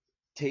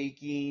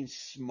taking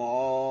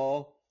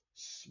small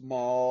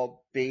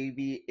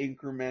baby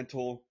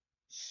incremental,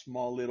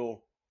 small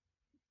little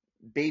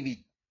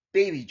baby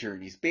baby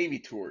journeys, baby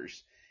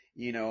tours.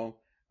 You know,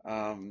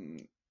 um,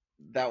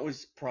 that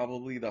was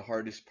probably the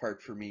hardest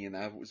part for me, and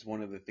that was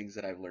one of the things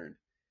that I've learned.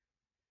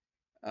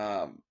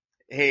 Um,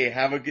 hey,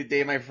 have a good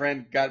day, my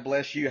friend. God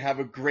bless you. Have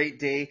a great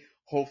day.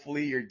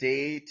 Hopefully, your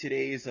day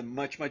today is a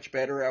much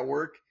better at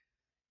work.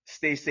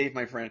 Stay safe,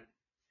 my friend.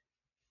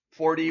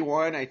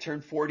 41. I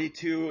turned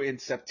 42 in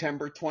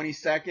September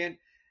 22nd.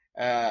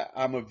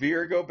 I'm a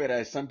Virgo, but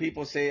as some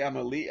people say,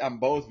 I'm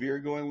both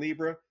Virgo and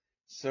Libra.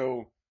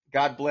 So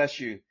God bless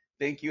you.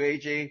 Thank you,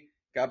 AJ.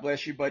 God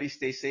bless you, buddy.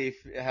 Stay safe.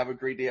 Have a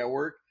great day at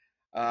work.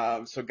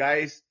 So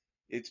guys,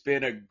 it's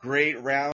been a great round.